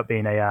just about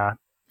been a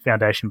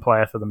foundation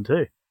player for them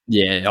too.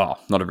 Yeah,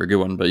 not a very good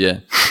one, but yeah.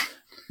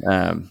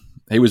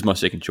 He was my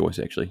second choice,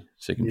 actually.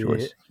 Second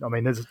choice. I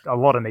mean, there's a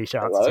lot of niche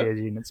answers Hello? here, as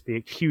you can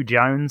expect. Hugh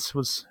Jones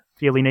was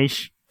fairly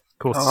niche. Of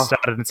course, Oh.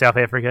 started in South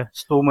Africa.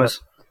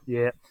 Stormers.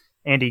 Yeah.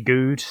 Andy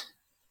Good,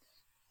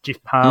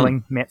 Jeff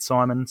Parling, Matt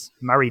Simons,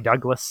 Murray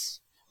Douglas,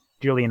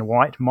 Julian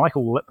White,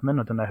 Michael Lipman,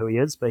 I don't know who he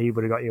is, but he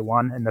would have got you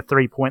 1. And the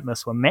 3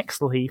 pointless were Max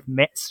Leheath,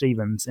 Matt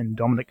Stevens, and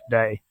Dominic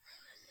Day.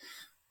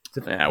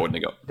 Yeah, I wouldn't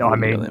have got. I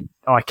wouldn't have got mean, them.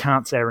 I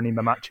can't say I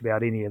remember much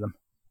about any of them.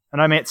 I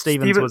know Matt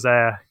Stevens was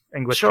a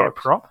English Sure. cap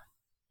prop.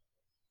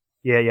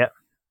 Yeah.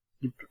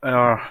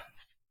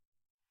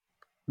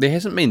 There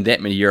hasn't been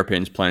that many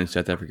Europeans playing in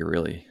South Africa,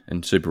 really,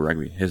 in Super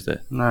Rugby, has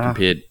there? No.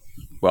 Compared.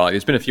 Well,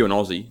 there's been a few in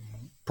Aussie.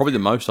 Probably the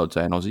most, I'd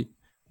say, in Aussie.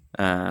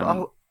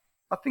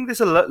 I think there's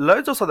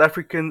loads of South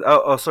African,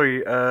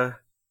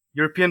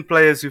 European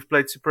players who've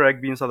played Super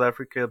Rugby in South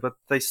Africa, but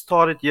they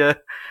started here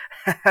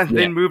and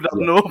then moved up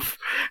north.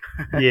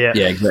 Yeah.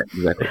 Yeah,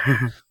 exactly.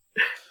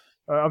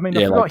 I mean,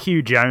 Yeah, I forgot like-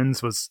 Hugh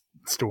Jones was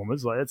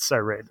Stormers. Like, it's so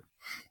red.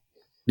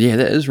 Yeah,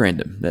 that is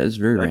random. That is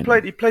very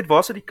random. He played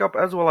Varsity Cup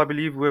as well, I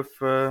believe, with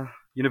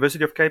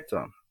University of Cape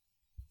Town.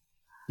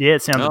 Yeah,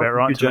 it sounds Oh, about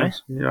right to me.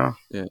 Yeah.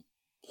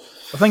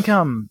 I think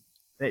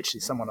actually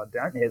someone I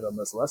don't have on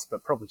this list,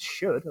 but probably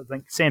should. I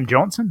think Sam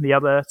Johnson, the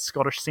other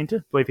Scottish centre,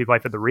 I believe he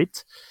played for the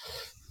Reds.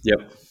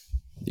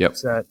 Yep.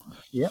 So,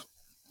 yeah.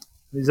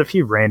 There's a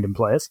few random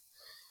players.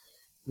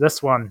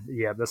 This one,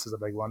 this is a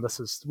big one. This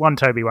is one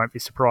Toby won't be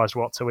surprised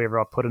whatsoever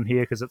I put in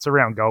here because it's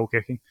around goal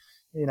kicking.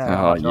 You know,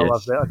 how much I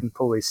love that. I can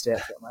pull these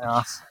stats out my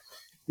ass.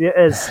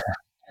 There is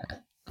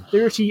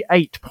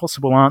 38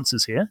 possible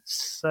answers here,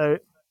 so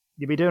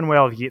you'll be doing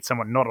well if you get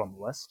someone not on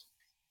the list.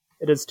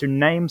 It is to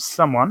name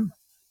someone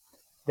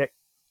that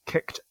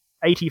kicked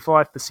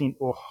 85%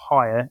 or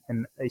higher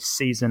in a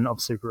season of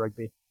Super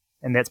Rugby,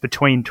 and that's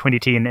between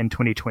 2010 and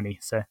 2020.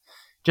 So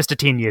just a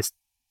 10-year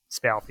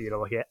spell for you to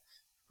look at,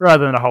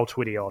 rather than a whole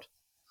 20-odd.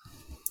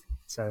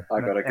 So I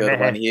got a and good that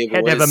one here,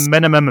 had to have boys. a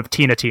minimum of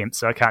 10 attempts,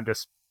 so I can't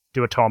just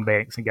do a Tom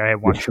Banks and go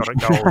have one shot at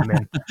goal and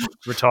then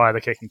retire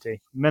the kicking team.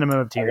 Minimum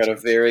of 10 I got a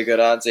attempts. very good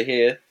answer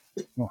here.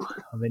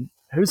 I mean,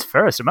 who's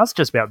first? It must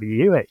just about be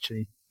you,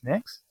 actually,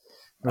 Max.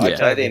 Or is it Okay,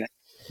 Toby? then.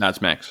 No,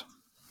 it's Max.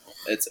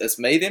 It's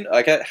me then.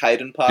 Okay,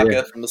 Hayden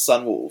Parker from the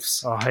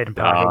Sunwolves. Oh, Hayden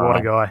Parker, what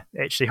a guy.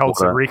 Actually holds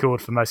the Okay.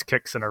 record for most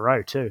kicks in a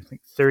row, too. I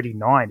think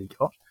 39 he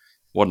got.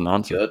 What an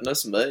answer.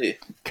 Goodness me.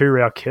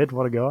 Kurau Kid,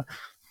 what a guy.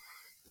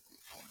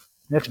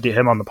 You have to get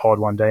him on the pod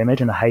one day.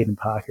 Imagine a Hayden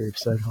Parker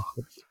episode. Oh,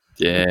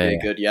 Yeah. Very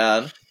good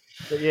yarn.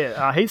 but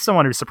yeah, he's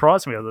someone who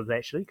surprised me with this,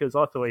 actually, because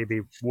I thought he'd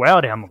be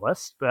well down the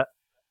list, but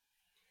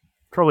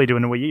probably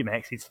doing it with you,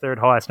 Max. He's third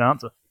highest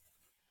answer.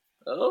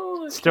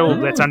 Oh, okay, Still,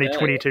 that's only okay.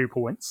 22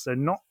 points, so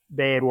not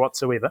bad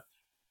whatsoever.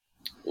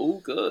 All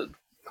good.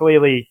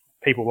 Clearly,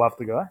 people love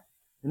the guy.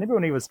 Remember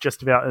when he was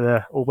just about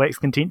the All Blacks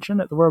contention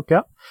at the World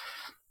Cup?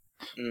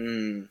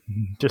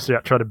 Just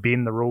about trying to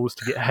bend the rules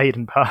to get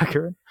Hayden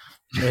Parker in.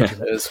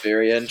 Imagine it. It was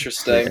very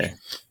interesting. Yeah.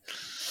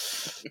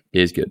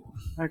 He is good.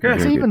 Okay.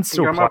 Is he even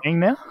still Very good. playing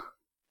now?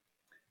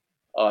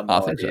 Oh, no I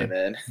think idea, so.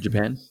 man.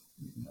 Japan.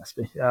 Must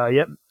be.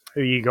 Yep.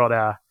 Who you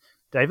got,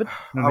 David?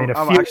 I mean,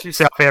 I'm a few actually-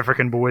 South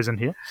African boys in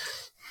here.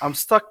 I'm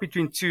stuck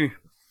between two.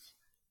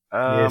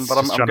 Yes, But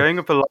just I'm trying to- going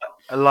with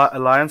a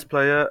Lions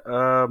player,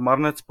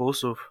 Marnets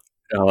Bosov.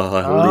 Oh,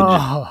 legend.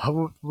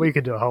 Oh, we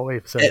could do a whole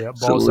episode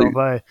about Absolute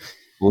Bolsov, eh?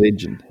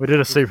 Legend. We did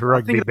a Super I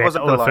Rugby think it was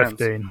at battle the of Lions.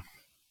 15.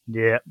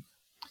 Yeah.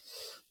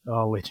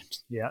 Oh, legend.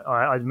 Yeah,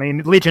 I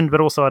mean, legend, but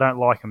also I don't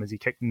like him as he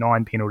kicked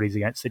 9 penalties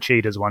against the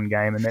Cheetahs one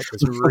game, and that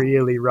just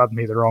really rubbed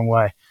me the wrong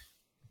way.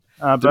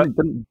 But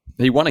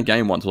He won a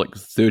game once, like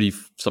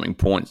 30-something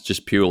points,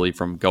 just purely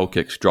from goal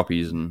kicks,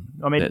 droppies, and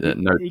I mean, he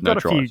no got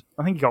a tries. few.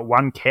 I think he got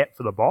one cap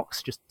for the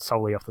box, just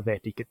solely off the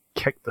fact he could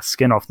kick the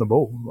skin off the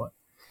ball. Like,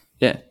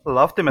 Yeah. I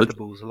loved him at the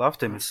Bulls. I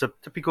loved him. It's a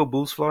typical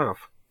Bulls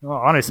fly-off. I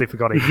honestly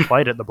forgot he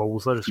played at the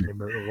Bulls. I just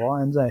remember it the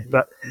Lions, eh?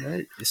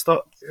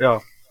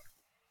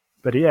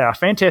 But yeah, a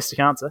fantastic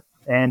answer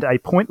and a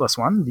pointless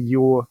one.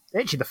 You're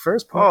actually the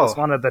first pointless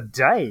one of the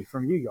day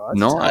from you guys.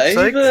 Nice.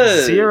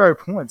 David. 0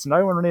 points.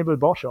 No one remembered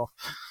Boshoff.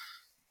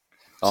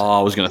 Oh,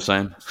 I was going to say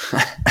him.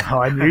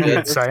 I knew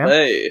you'd say him.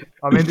 Hey.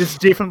 I mean, there's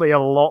definitely a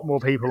lot more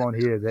people on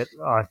here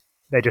that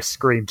they just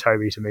scream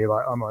Toby to me.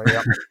 Like, I'm like,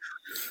 yeah.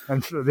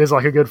 And there's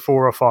like a good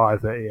 4 or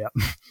 5 that, yeah.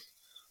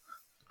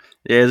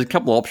 Yeah, there's a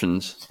couple of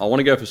options. I want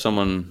to go for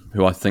someone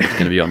who I think is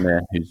going to be on there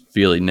who's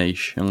fairly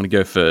niche. I'm going to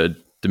go for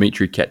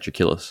Dimitri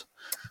Katrakillis.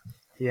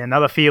 Yeah,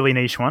 another fairly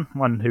niche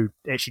one who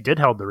actually did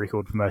hold the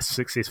record for most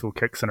successful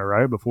kicks in a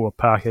row before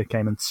Parker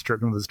came and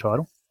stripped him of his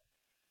title.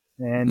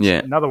 And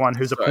another one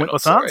who's a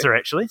pointless answer,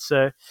 actually.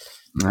 So,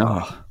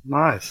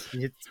 nice.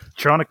 You're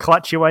trying to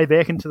clutch your way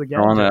back into the game.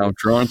 I'm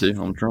trying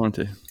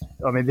to.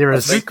 I mean, there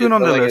is Rikun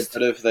on the list. A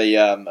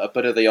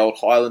bit of the old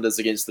Highlanders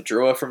against the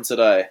Drua from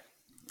today.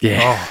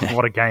 Yeah. Oh,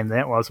 what a game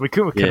that was. We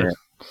could Yeah.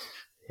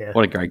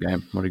 What a great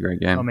game.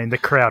 I mean, the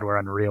crowd were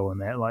unreal in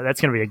that. Like, that's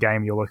going to be a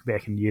game you'll look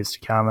back in years to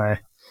come, eh?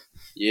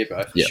 Yeah,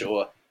 bro, for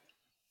sure.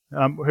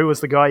 Who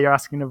was the guy you're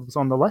asking if was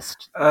on the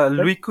list?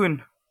 Louis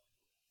Kuhn.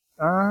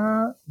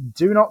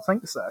 Do not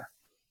think so.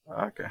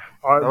 Okay.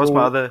 That was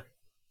my other...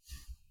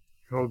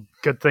 Well,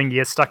 good thing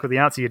you stuck with the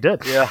answer you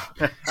did. Yeah.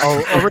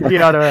 I'll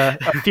read out a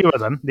few of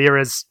them. There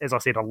is, as I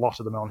said, a lot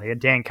of them on here.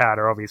 Dan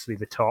Carter, obviously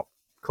the top,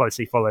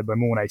 closely followed by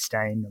Mornay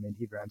Stain. I mean,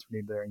 everyone's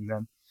remembering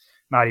them.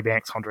 Marty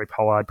Banks, Andre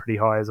Pollard, pretty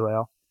high as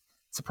well.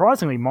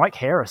 Surprisingly, Mike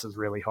Harris is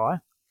really high.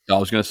 I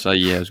was going to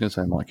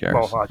say Mike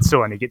Harris. Well, it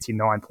still only gets you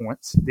 9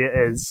 points.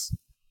 There is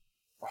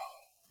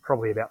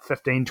probably about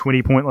 15,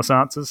 20 pointless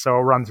answers, so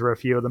I'll run through a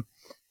few of them.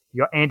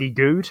 You got Andy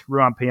Good,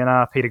 Ruan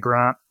Pienaar, Peter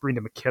Grant,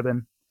 Brendan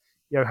McKibben,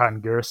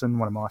 Johan Gerson,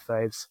 one of my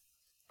faves,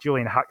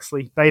 Julian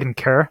Huxley, Baden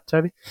Kerr,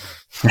 Toby.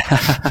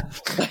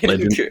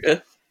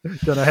 Legend.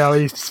 Don't know how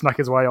he snuck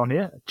his way on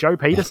here. Joe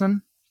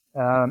Peterson,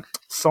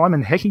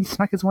 Simon Hickey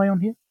snuck his way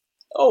on here.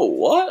 Oh,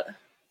 what?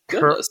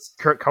 Goodness.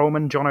 Kurt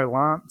Coleman, John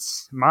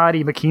O'Lance,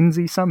 Marty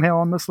McKenzie somehow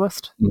on this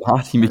list.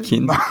 Marty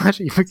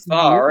McKenzie.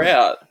 Far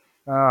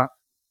out.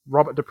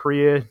 Robert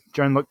Dupree,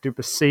 Joan-Luc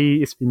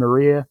Duplessis, Espy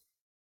Maria.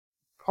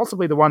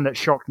 Possibly the one that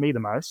shocked me the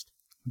most.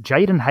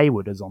 Jaden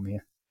Hayward is on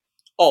there.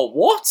 Oh,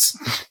 what?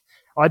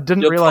 I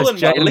didn't You're realise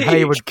pulling my Jaden leg.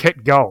 Hayward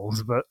kicked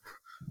goals, but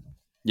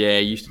Yeah,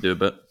 he used to do a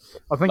bit.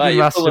 I think Mate, he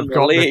you're must have pulling my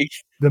got leg.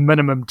 the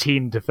minimum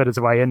 10 to fit his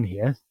way in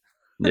here.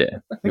 Yeah.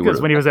 I think it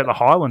was when he was at the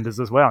Highlanders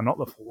as well, not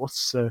the Force.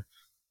 So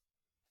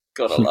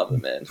Gotta love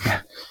it, man.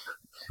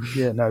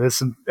 yeah, no, there's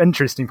some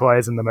interesting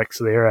players in the mix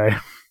there, eh?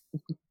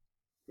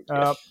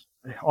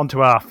 On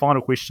to our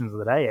final questions of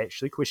the day,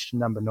 actually. Question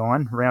number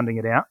 9, rounding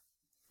it out.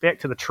 Back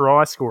to the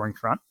try scoring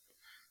front.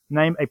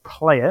 Name a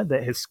player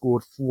that has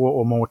scored 4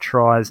 or more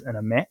tries in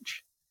a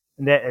match.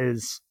 And that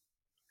is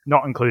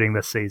not including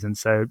this season.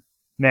 So,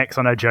 Max,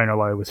 I know Jonah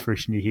Lowe was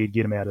fresh in your head.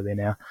 Get him out of there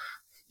now.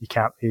 You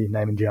can't be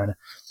naming Jonah.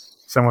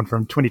 Someone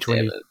from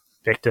 2020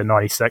 back to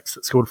 96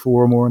 that scored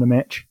 4 or more in a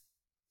match.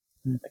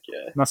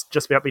 Okay. Must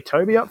just about be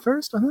Toby up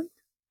first, I think.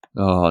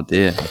 Oh,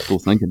 dear. I'm still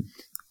thinking.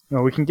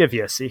 Well, we can give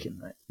you a second,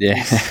 mate.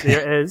 Yeah.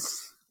 There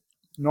is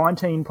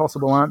 19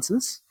 possible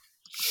answers.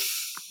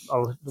 A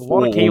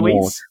lot of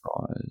Kiwis,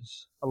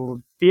 a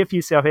fair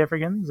few South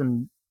Africans,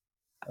 and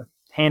a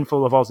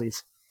handful of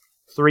Aussies.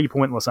 3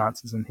 pointless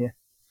answers in here.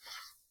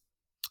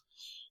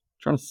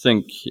 Trying to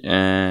think.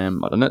 I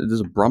don't know.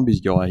 There's a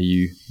Brumbies guy I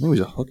think he was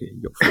a hooker. He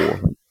got 4. I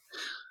think.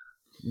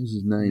 What was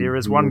his name? There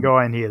is one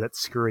guy in here that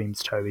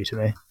screams Toby to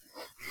me.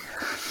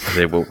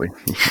 There will be.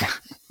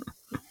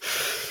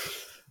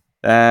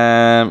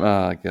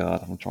 Oh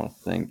God, I'm trying to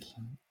think.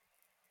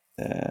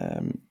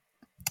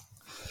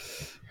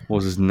 What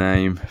was his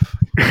name?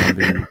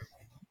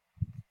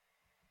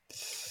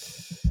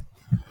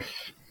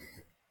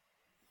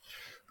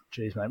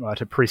 Jeez, mate, might have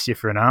to press you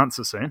for an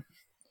answer soon.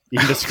 You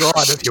can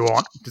describe if you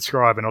want.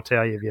 Describe and I'll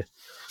tell you if you...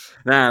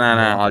 No.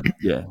 I'm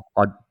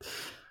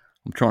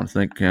trying to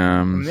think.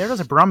 There is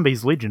a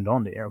Brumbies legend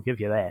on there, I'll give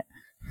you that.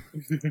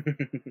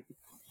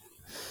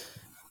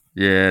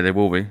 Yeah, there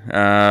will be.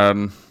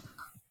 There's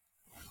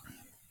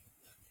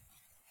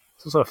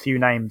also a few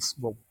names,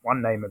 well,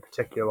 one name in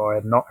particular I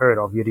have not heard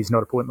of, yet he's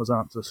not a pointless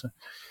answer. So.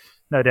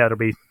 no doubt it'll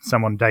be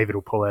someone David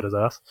will pull out his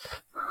ass.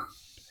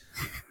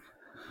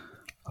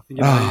 I think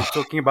you're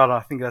talking about it.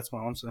 I think that's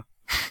my answer.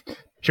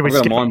 Should we I've got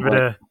a skip mind over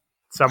to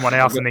someone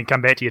else and then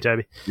come back to you,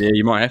 Toby? Yeah,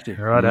 you might have to.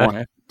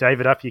 Right,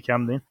 David, up you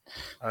come then.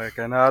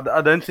 Okay, now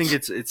I don't think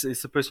it's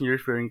the person you're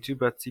referring to,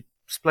 but he's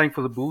playing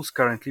for the Bulls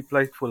currently.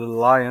 Played for the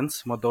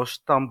Lions, Madosh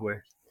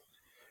Tambwe.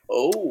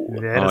 Oh,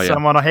 That is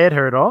someone I had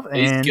heard of.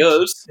 he's And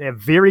good. a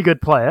very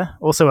good player.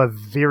 Also a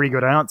very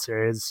good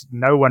answer, as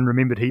no one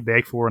remembered he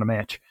bagged 4 in a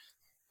match.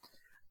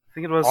 I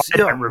think it was. I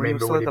don't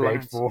remember what he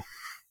bagged for.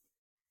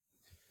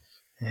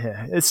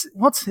 Yeah, is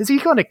he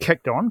kind of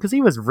kicked on? Because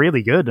he was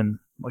really good in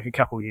like a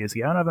couple of years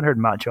ago, and I haven't heard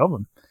much of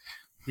him.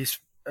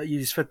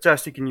 He's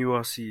fantastic in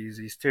URC.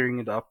 He's tearing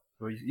it up.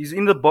 He's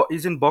in the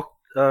he's in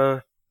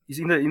the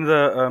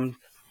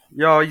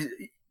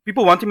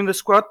people want him in the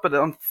squad, but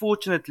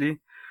unfortunately,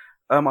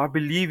 I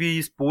believe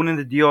he's born in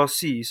the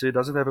DRC, so he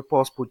doesn't have a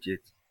passport yet.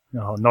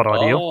 No, not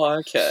ideal. Oh,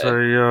 okay. So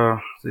yeah,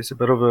 there's a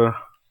bit of a.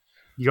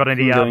 You got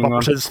any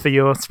boxes for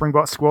your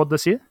Springbok squad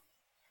this year?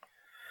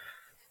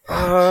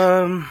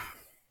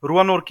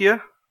 Ruan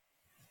Orkia.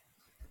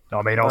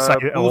 I mean, I'll say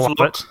all of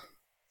it.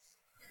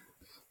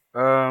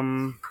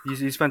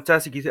 He's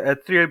fantastic. He's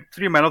had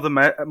three man of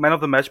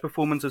the match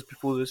performances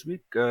before this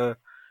week.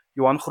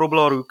 Johan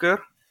Grobler-Hooker.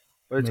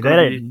 They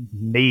don't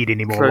need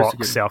any more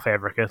locks, South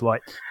Africa.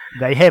 Like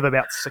they have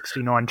about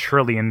 69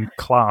 trillion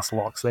class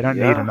locks. They don't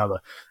need another.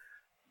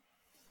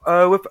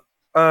 With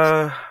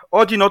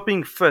RG not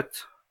being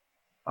fit,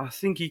 I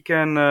think he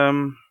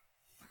can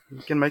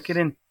make it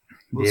in.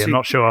 We'll see. I'm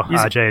not sure.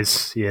 RG's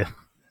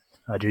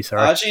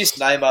sorry. RG's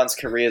Neyman's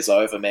career's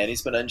over, man.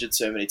 He's been injured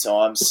so many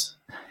times.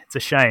 It's a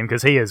shame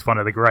because he is one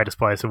of the greatest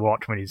players to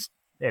watch when he's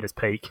at his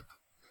peak.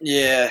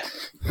 Yeah.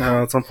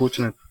 It's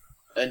unfortunate.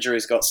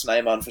 Injuries got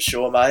Sneyman for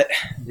sure, mate.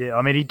 Yeah,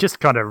 I mean, he just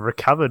kind of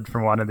recovered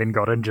from one and then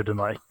got injured in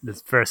like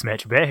his first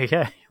match back.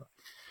 Okay,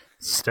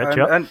 stitch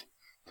up. And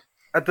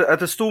at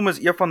the Storm is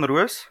Eer van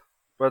Roos,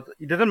 but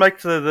he didn't make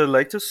the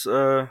latest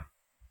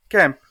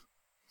camp.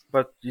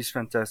 But he's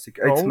fantastic.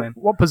 Eighth man.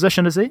 What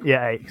position is he?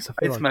 Yeah,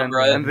 eighth man.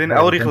 And then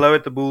Elrich Low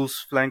at the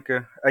Bulls,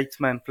 flanker, 8th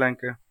man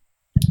flanker.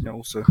 Yeah,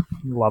 also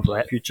love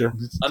that future.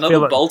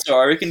 Another bolter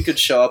I reckon could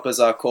show up as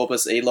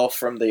Corbus Elof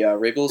from the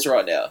Rebels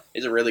right now.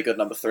 He's a really good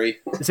number 3.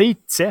 Is he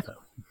Sapper?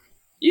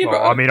 Yeah,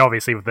 bro. I mean,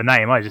 obviously with the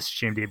name, I just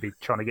assumed he'd be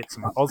trying to get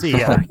some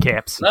Aussie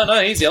caps.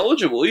 No, he's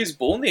eligible. He's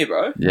born there,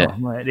 bro. Yeah,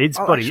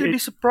 I'll actually be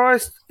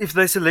surprised if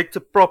they select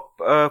a prop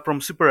from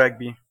Super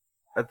Rugby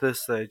at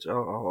this stage.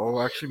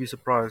 I'll actually be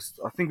surprised.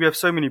 I think we have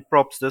so many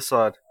props this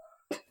side.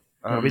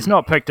 If he's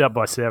not picked up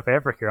by South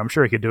Africa, I'm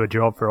sure he could do a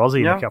job for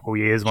Aussie in a couple of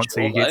years once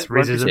he gets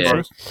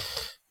residency.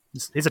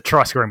 He's a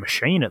try-scoring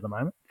machine at the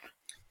moment.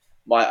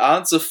 My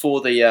answer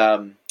for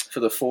the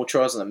 4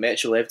 tries in the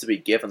match will have to be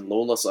Gavin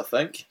Lawless, I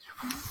think.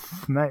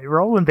 Mate,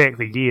 rolling back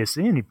the years,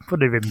 then he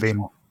would have even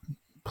been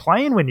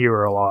playing when you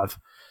were alive.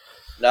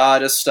 No, I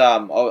just I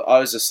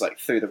was just like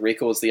through the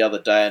records the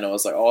other day, and I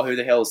was like, oh, who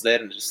the hell is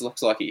that? And it just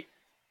looks like he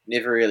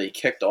never really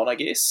kicked on, I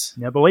guess.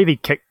 Yeah, I believe he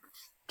kicked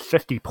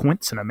 50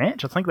 points in a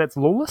match. I think that's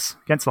Lawless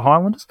against the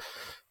Highlanders.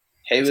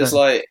 He was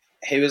like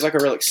a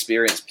real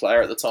experienced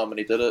player at the time when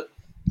he did it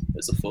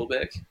as a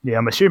fullback. Yeah,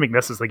 I'm assuming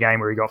this is the game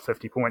where he got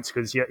 50 points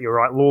because you're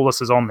right,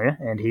 Lawless is on there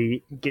and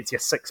he gets you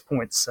 6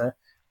 points. So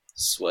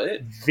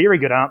sweet. Very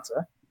good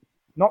answer.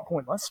 Not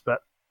pointless,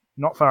 but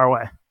not far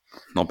away.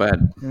 Not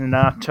bad. And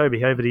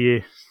Toby, over to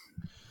you,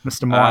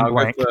 Mr. Mind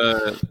Blank.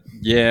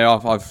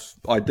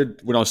 I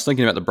did when I was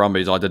thinking about the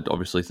Brumbies. I did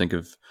obviously think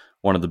of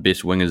one of the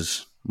best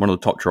wingers, one of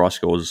the top try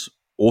scorers,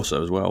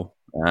 also as well,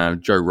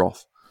 Joe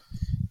Roth.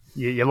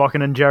 You're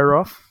locking in Joe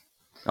Roth?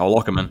 I'll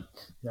lock him in.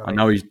 Yeah, I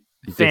know he's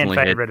fan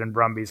favourite in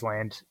Brumbies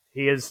land.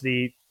 He is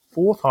the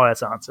 4th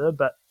highest answer,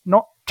 but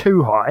not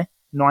too high.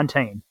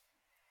 19.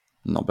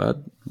 Not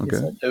bad. Okay.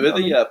 Yes, who are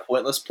the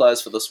pointless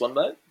players for this one,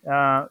 mate?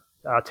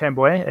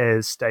 Tambwe,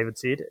 as David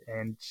said,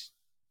 and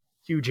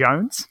Hugh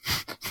Jones.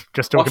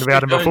 Just talking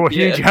about him before.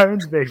 Hugh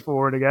Jones, back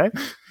 4 in a game.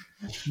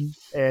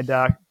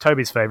 And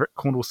Toby's favourite,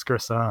 Cornwall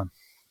Skrissan.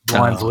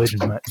 Lions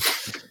legend, mate.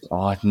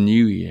 Oh, I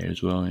knew he had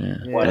as well, yeah.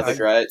 One of the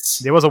greats.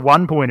 There was a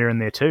 1-pointer in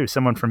there too.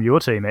 Someone from your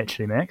team,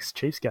 actually, Max.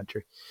 Chiefs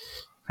country.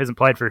 Hasn't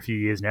played for a few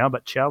years now,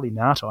 but Charlie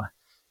Ngatai.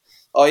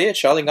 Oh, yeah,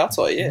 Charlie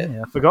Ngatai,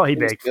 yeah. I forgot he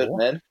bagged good, 4.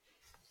 Man.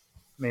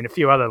 I mean, a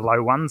few other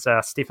low ones.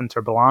 Stephen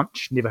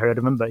Terblanche, never heard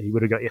of him, but he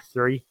would have got you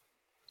 3.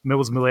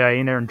 Mills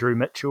Muliaina and Drew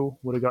Mitchell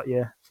would have got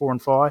you 4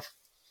 and 5.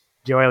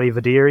 Joeli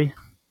Videri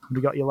would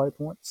have got you low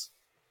points.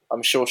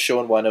 I'm sure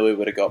Sean Wainui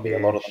would have got me a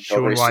lot of them.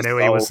 Sean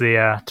Wainui was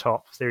the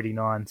top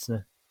 39.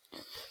 So,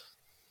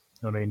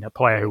 I mean, a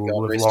player who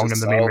will live long in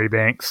the memory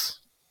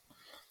banks.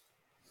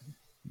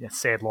 Yeah,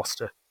 sad loss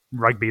to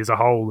rugby as a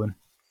whole. And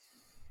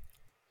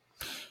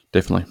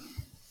Definitely.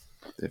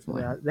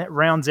 That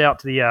rounds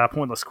out the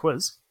pointless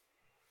quiz.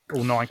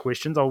 All 9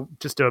 questions. I'll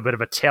just do a bit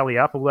of a tally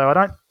up, although I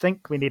don't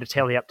think we need to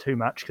tally up too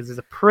much because there's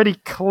a pretty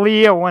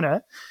clear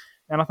winner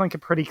and I think a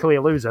pretty clear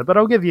loser. But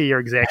I'll give you your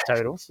exact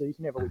total so you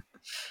can have a look.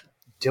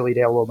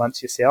 dilly-dally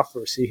amongst yourself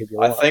or see if you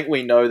I like. think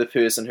we know the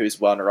person who's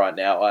won right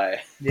now, eh?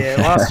 Yeah,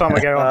 last time I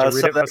go on to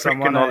Reddit for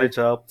someone... knowledge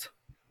helped.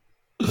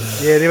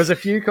 Yeah, there was a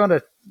few kind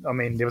of... I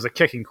mean, there was a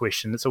kicking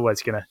question. It's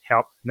always going to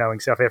help knowing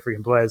South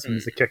African players when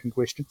there's a kicking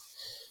question.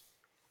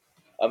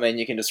 I mean,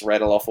 you can just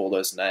rattle off all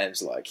those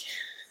names like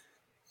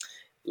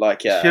what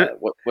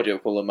do you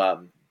call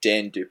him?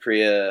 Dan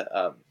Dupree,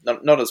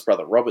 not his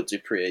brother, Robert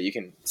Dupree. You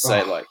can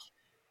say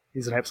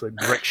he's an absolute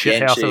brick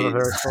shithouse of a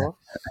very far.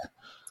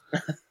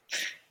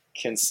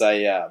 Can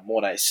say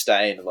Mornay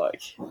Stain,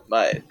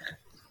 mate.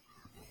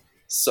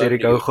 So many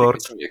go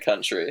from your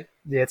country.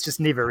 Yeah, it's just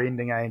never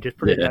ending, eh? Just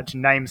pretty much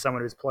name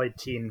someone who's played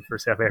 10 for a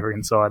South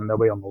African side and they'll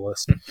be on the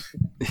list.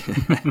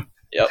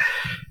 Yep.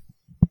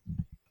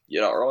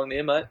 You're not wrong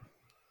there, mate.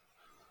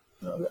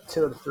 I've got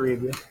 2 of the 3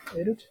 again.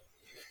 Edit.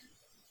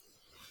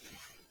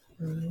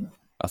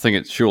 I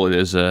think surely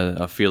there's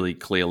a fairly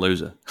clear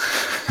loser.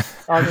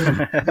 I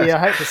mean, I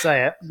hate to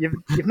say it.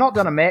 You've not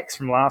done a max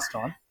from last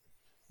time.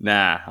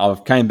 Nah,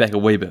 I've came back a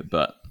wee bit,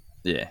 but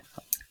yeah.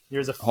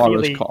 There's a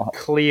fairly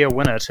clear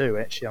winner too,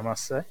 actually, I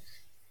must say.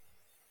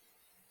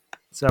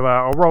 So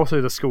I'll roll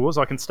through the scores.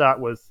 I can start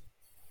with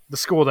the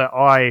score that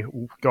I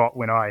got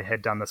when I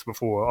had done this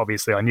before.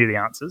 Obviously, I knew the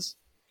answers.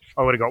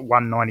 I would have got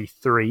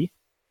 193,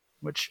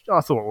 which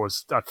I thought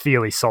was a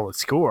fairly solid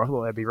score. I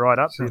thought that'd be right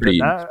up there. But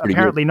no,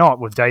 apparently not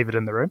with David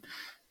in the room.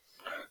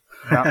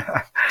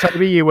 Now,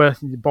 Toby, you were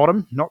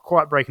bottom, not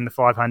quite breaking the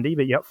 500,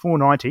 but yep,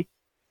 490.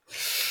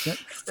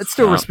 It's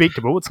still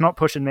respectable. It's not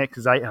pushing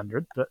Max's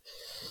 800, but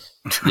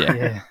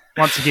yeah.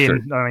 Once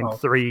again, I mean,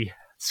 3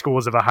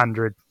 scores of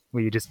 100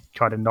 where you just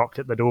kind of knocked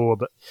at the door,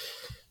 but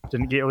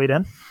didn't get let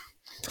in.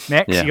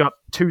 Max, you got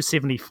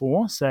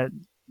 274, so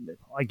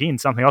again,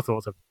 something I thought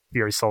was a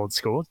very solid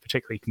score,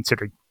 particularly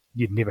considering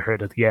you'd never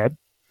heard of the ad.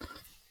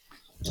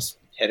 Just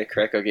had a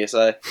crack, I guess,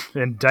 eh?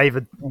 And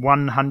David,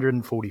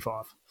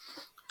 145.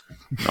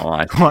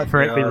 Nice. Quite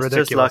frankly,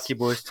 ridiculous. Just lucky,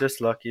 boys.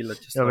 Just lucky.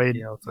 I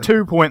mean,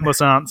 2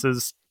 pointless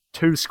answers,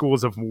 2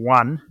 scores of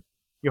 1.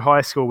 Your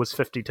highest score was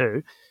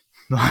 52.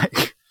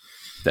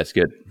 That's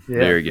good. Yeah,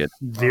 very good.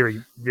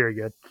 Very, very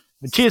good.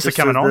 And cheers for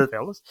coming on,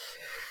 fellas.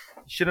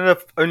 You shouldn't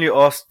have only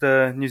asked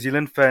New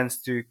Zealand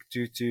fans to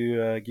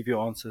give you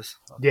answers.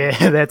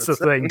 Yeah, that's the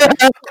thing.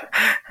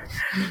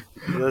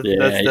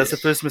 That's the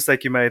first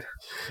mistake you made.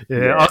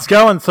 Yeah, I was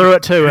going through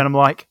it too, and I'm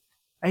like,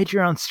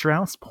 Adrian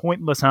Strauss,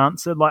 pointless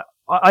answer. Like,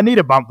 I need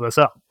to bump this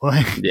up.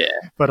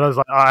 But I was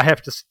like, I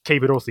have to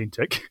keep it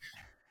authentic.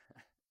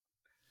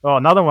 Oh,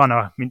 another one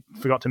I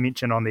forgot to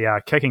mention on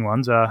the kicking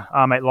ones,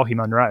 our mate Lockie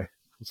Munro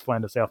was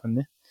flying himself in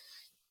there.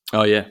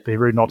 Oh, yeah. Be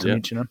rude not to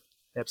mention him.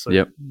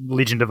 Absolute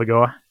legend of a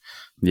guy.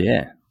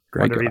 Yeah,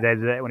 great guy. Wonder if he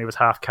did that when he was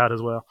half cut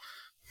as well.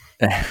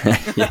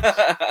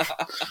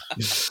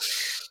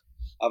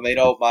 I mean,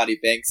 old Marty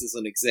Banks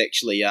isn't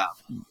exactly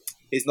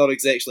he's not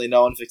exactly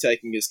known for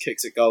taking his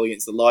kicks at goal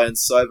against the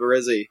Lions sober,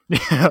 is he?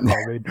 I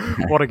mean,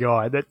 what a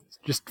guy. That's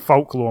just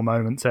folklore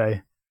moments, eh?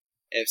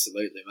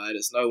 Absolutely, mate.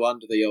 It's no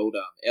wonder the old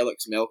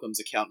Alex Malcolm's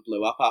account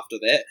blew up after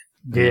that.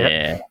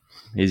 Yeah.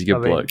 He's a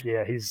good bloke.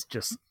 Yeah, he's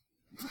just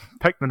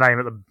picked the name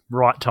at the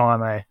right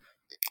time, eh?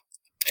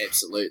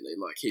 Absolutely.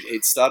 Like,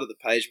 he'd started the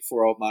page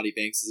before old Marty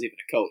Banks was even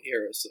a cult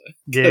hero, so...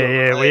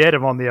 Yeah, we had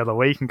him on the other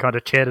week and kind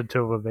of chatted to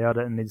him about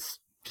it, and he's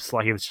just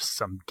like he was just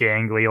some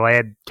gangly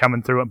lad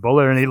coming through at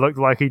Buller, and he looked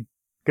like he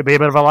could be a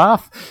bit of a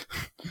laugh.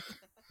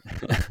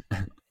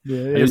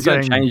 He was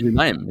going to change his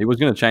name. He was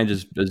going to change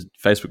his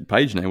Facebook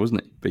page name,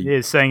 wasn't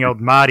he? Saying old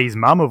Marty's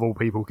mum, of all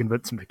people,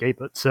 convinced him to keep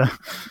it, so...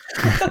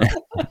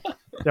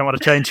 Don't want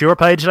to change your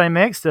page name,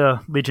 Max, the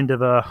legend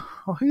of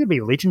who would be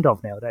legend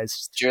of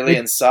nowadays?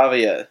 Julian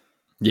Savia.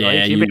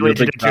 Yeah, you be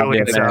legend of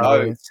Julian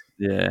Savia.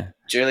 Yeah.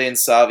 Julian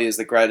Savia is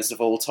the greatest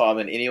of all time,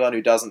 and anyone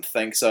who doesn't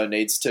think so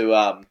needs to do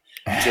a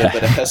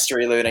bit of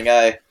history learning,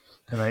 eh?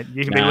 Mate,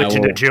 you can be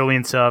legend of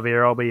Julian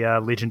Savia. I'll be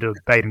legend of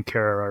Baden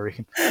Kerr, I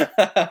reckon.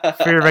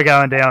 Forever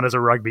going down as a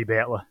rugby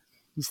battler.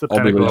 It's the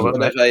pinnacle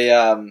of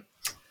it.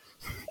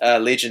 A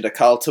legend of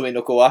Carl Tui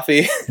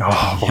Nukuafi.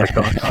 Oh my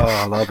god! Oh,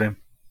 I love him.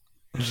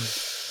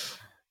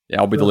 Yeah,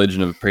 I'll be the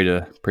legend of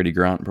Pretty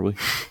Grant, probably.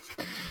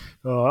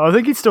 I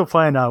think he's still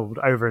playing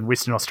over in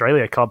Western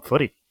Australia, club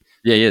footy.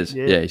 Yeah, he is.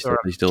 Yeah, he's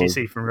still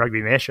Jesse from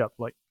Rugby Mashup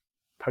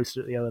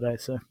posted it the other day.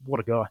 So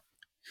what a guy!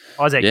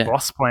 Isaac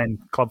Boss playing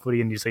club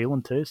footy in New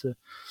Zealand too. So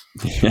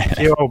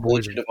few old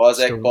boys. Legend of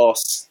Isaac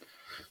Boss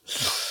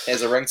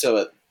has a ring to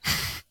it.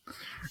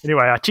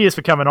 Anyway, cheers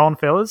for coming on,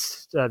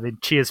 fellas. Then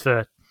cheers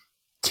for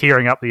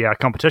tearing up the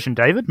competition,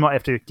 David. Might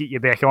have to get you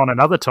back on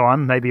another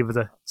time, maybe with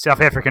a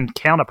South African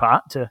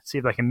counterpart to see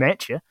if they can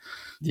match you.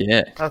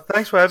 Yeah.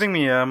 Thanks for having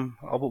me. I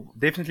will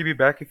definitely be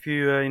back if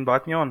you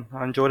invite me on.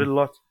 I enjoyed it a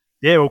lot.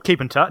 Yeah, we'll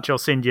keep in touch. I'll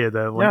send you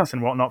the links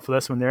and whatnot for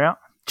this when they're out.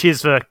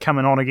 Cheers for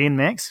coming on again,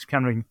 Max.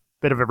 Coming a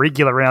bit of a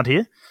regular around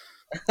here.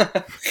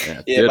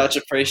 Yeah, much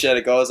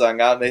appreciated, guys.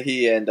 Ngā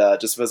mihi, and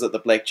just visit the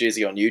Black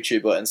Jersey on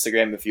YouTube or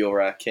Instagram if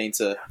you're keen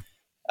to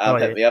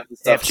hit me up and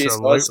stuff.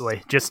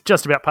 Absolutely. Cheers,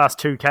 just about past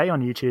 2K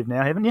on YouTube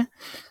now, haven't you?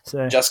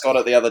 So just got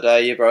it the other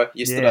day, bro.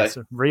 Yesterday.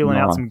 So reeling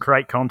out some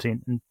great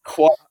content. And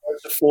quite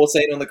posted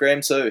 14 on the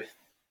gram too.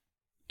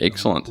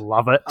 Excellent.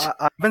 Love it.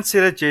 I haven't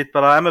said it yet,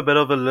 but I am a bit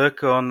of a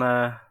lurker on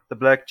the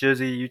Black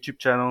Jersey YouTube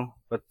channel.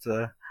 But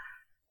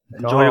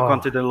enjoy your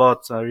content a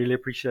lot. I really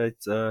appreciate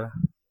your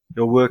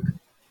work.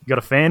 You got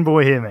a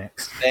fanboy here,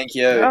 Max. Thank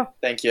you. Yeah.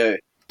 Thank you.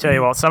 Tell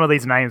you what, some of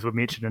these names were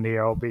mentioned in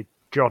here. I'll be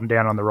jotting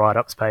down on the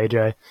write-ups page,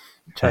 eh?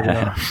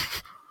 Right.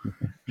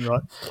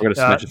 I've got to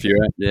snatch a few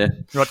out. Yeah.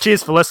 Right.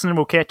 Cheers for listening.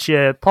 We'll catch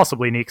you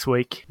possibly next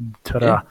week. Ta-da. Yeah.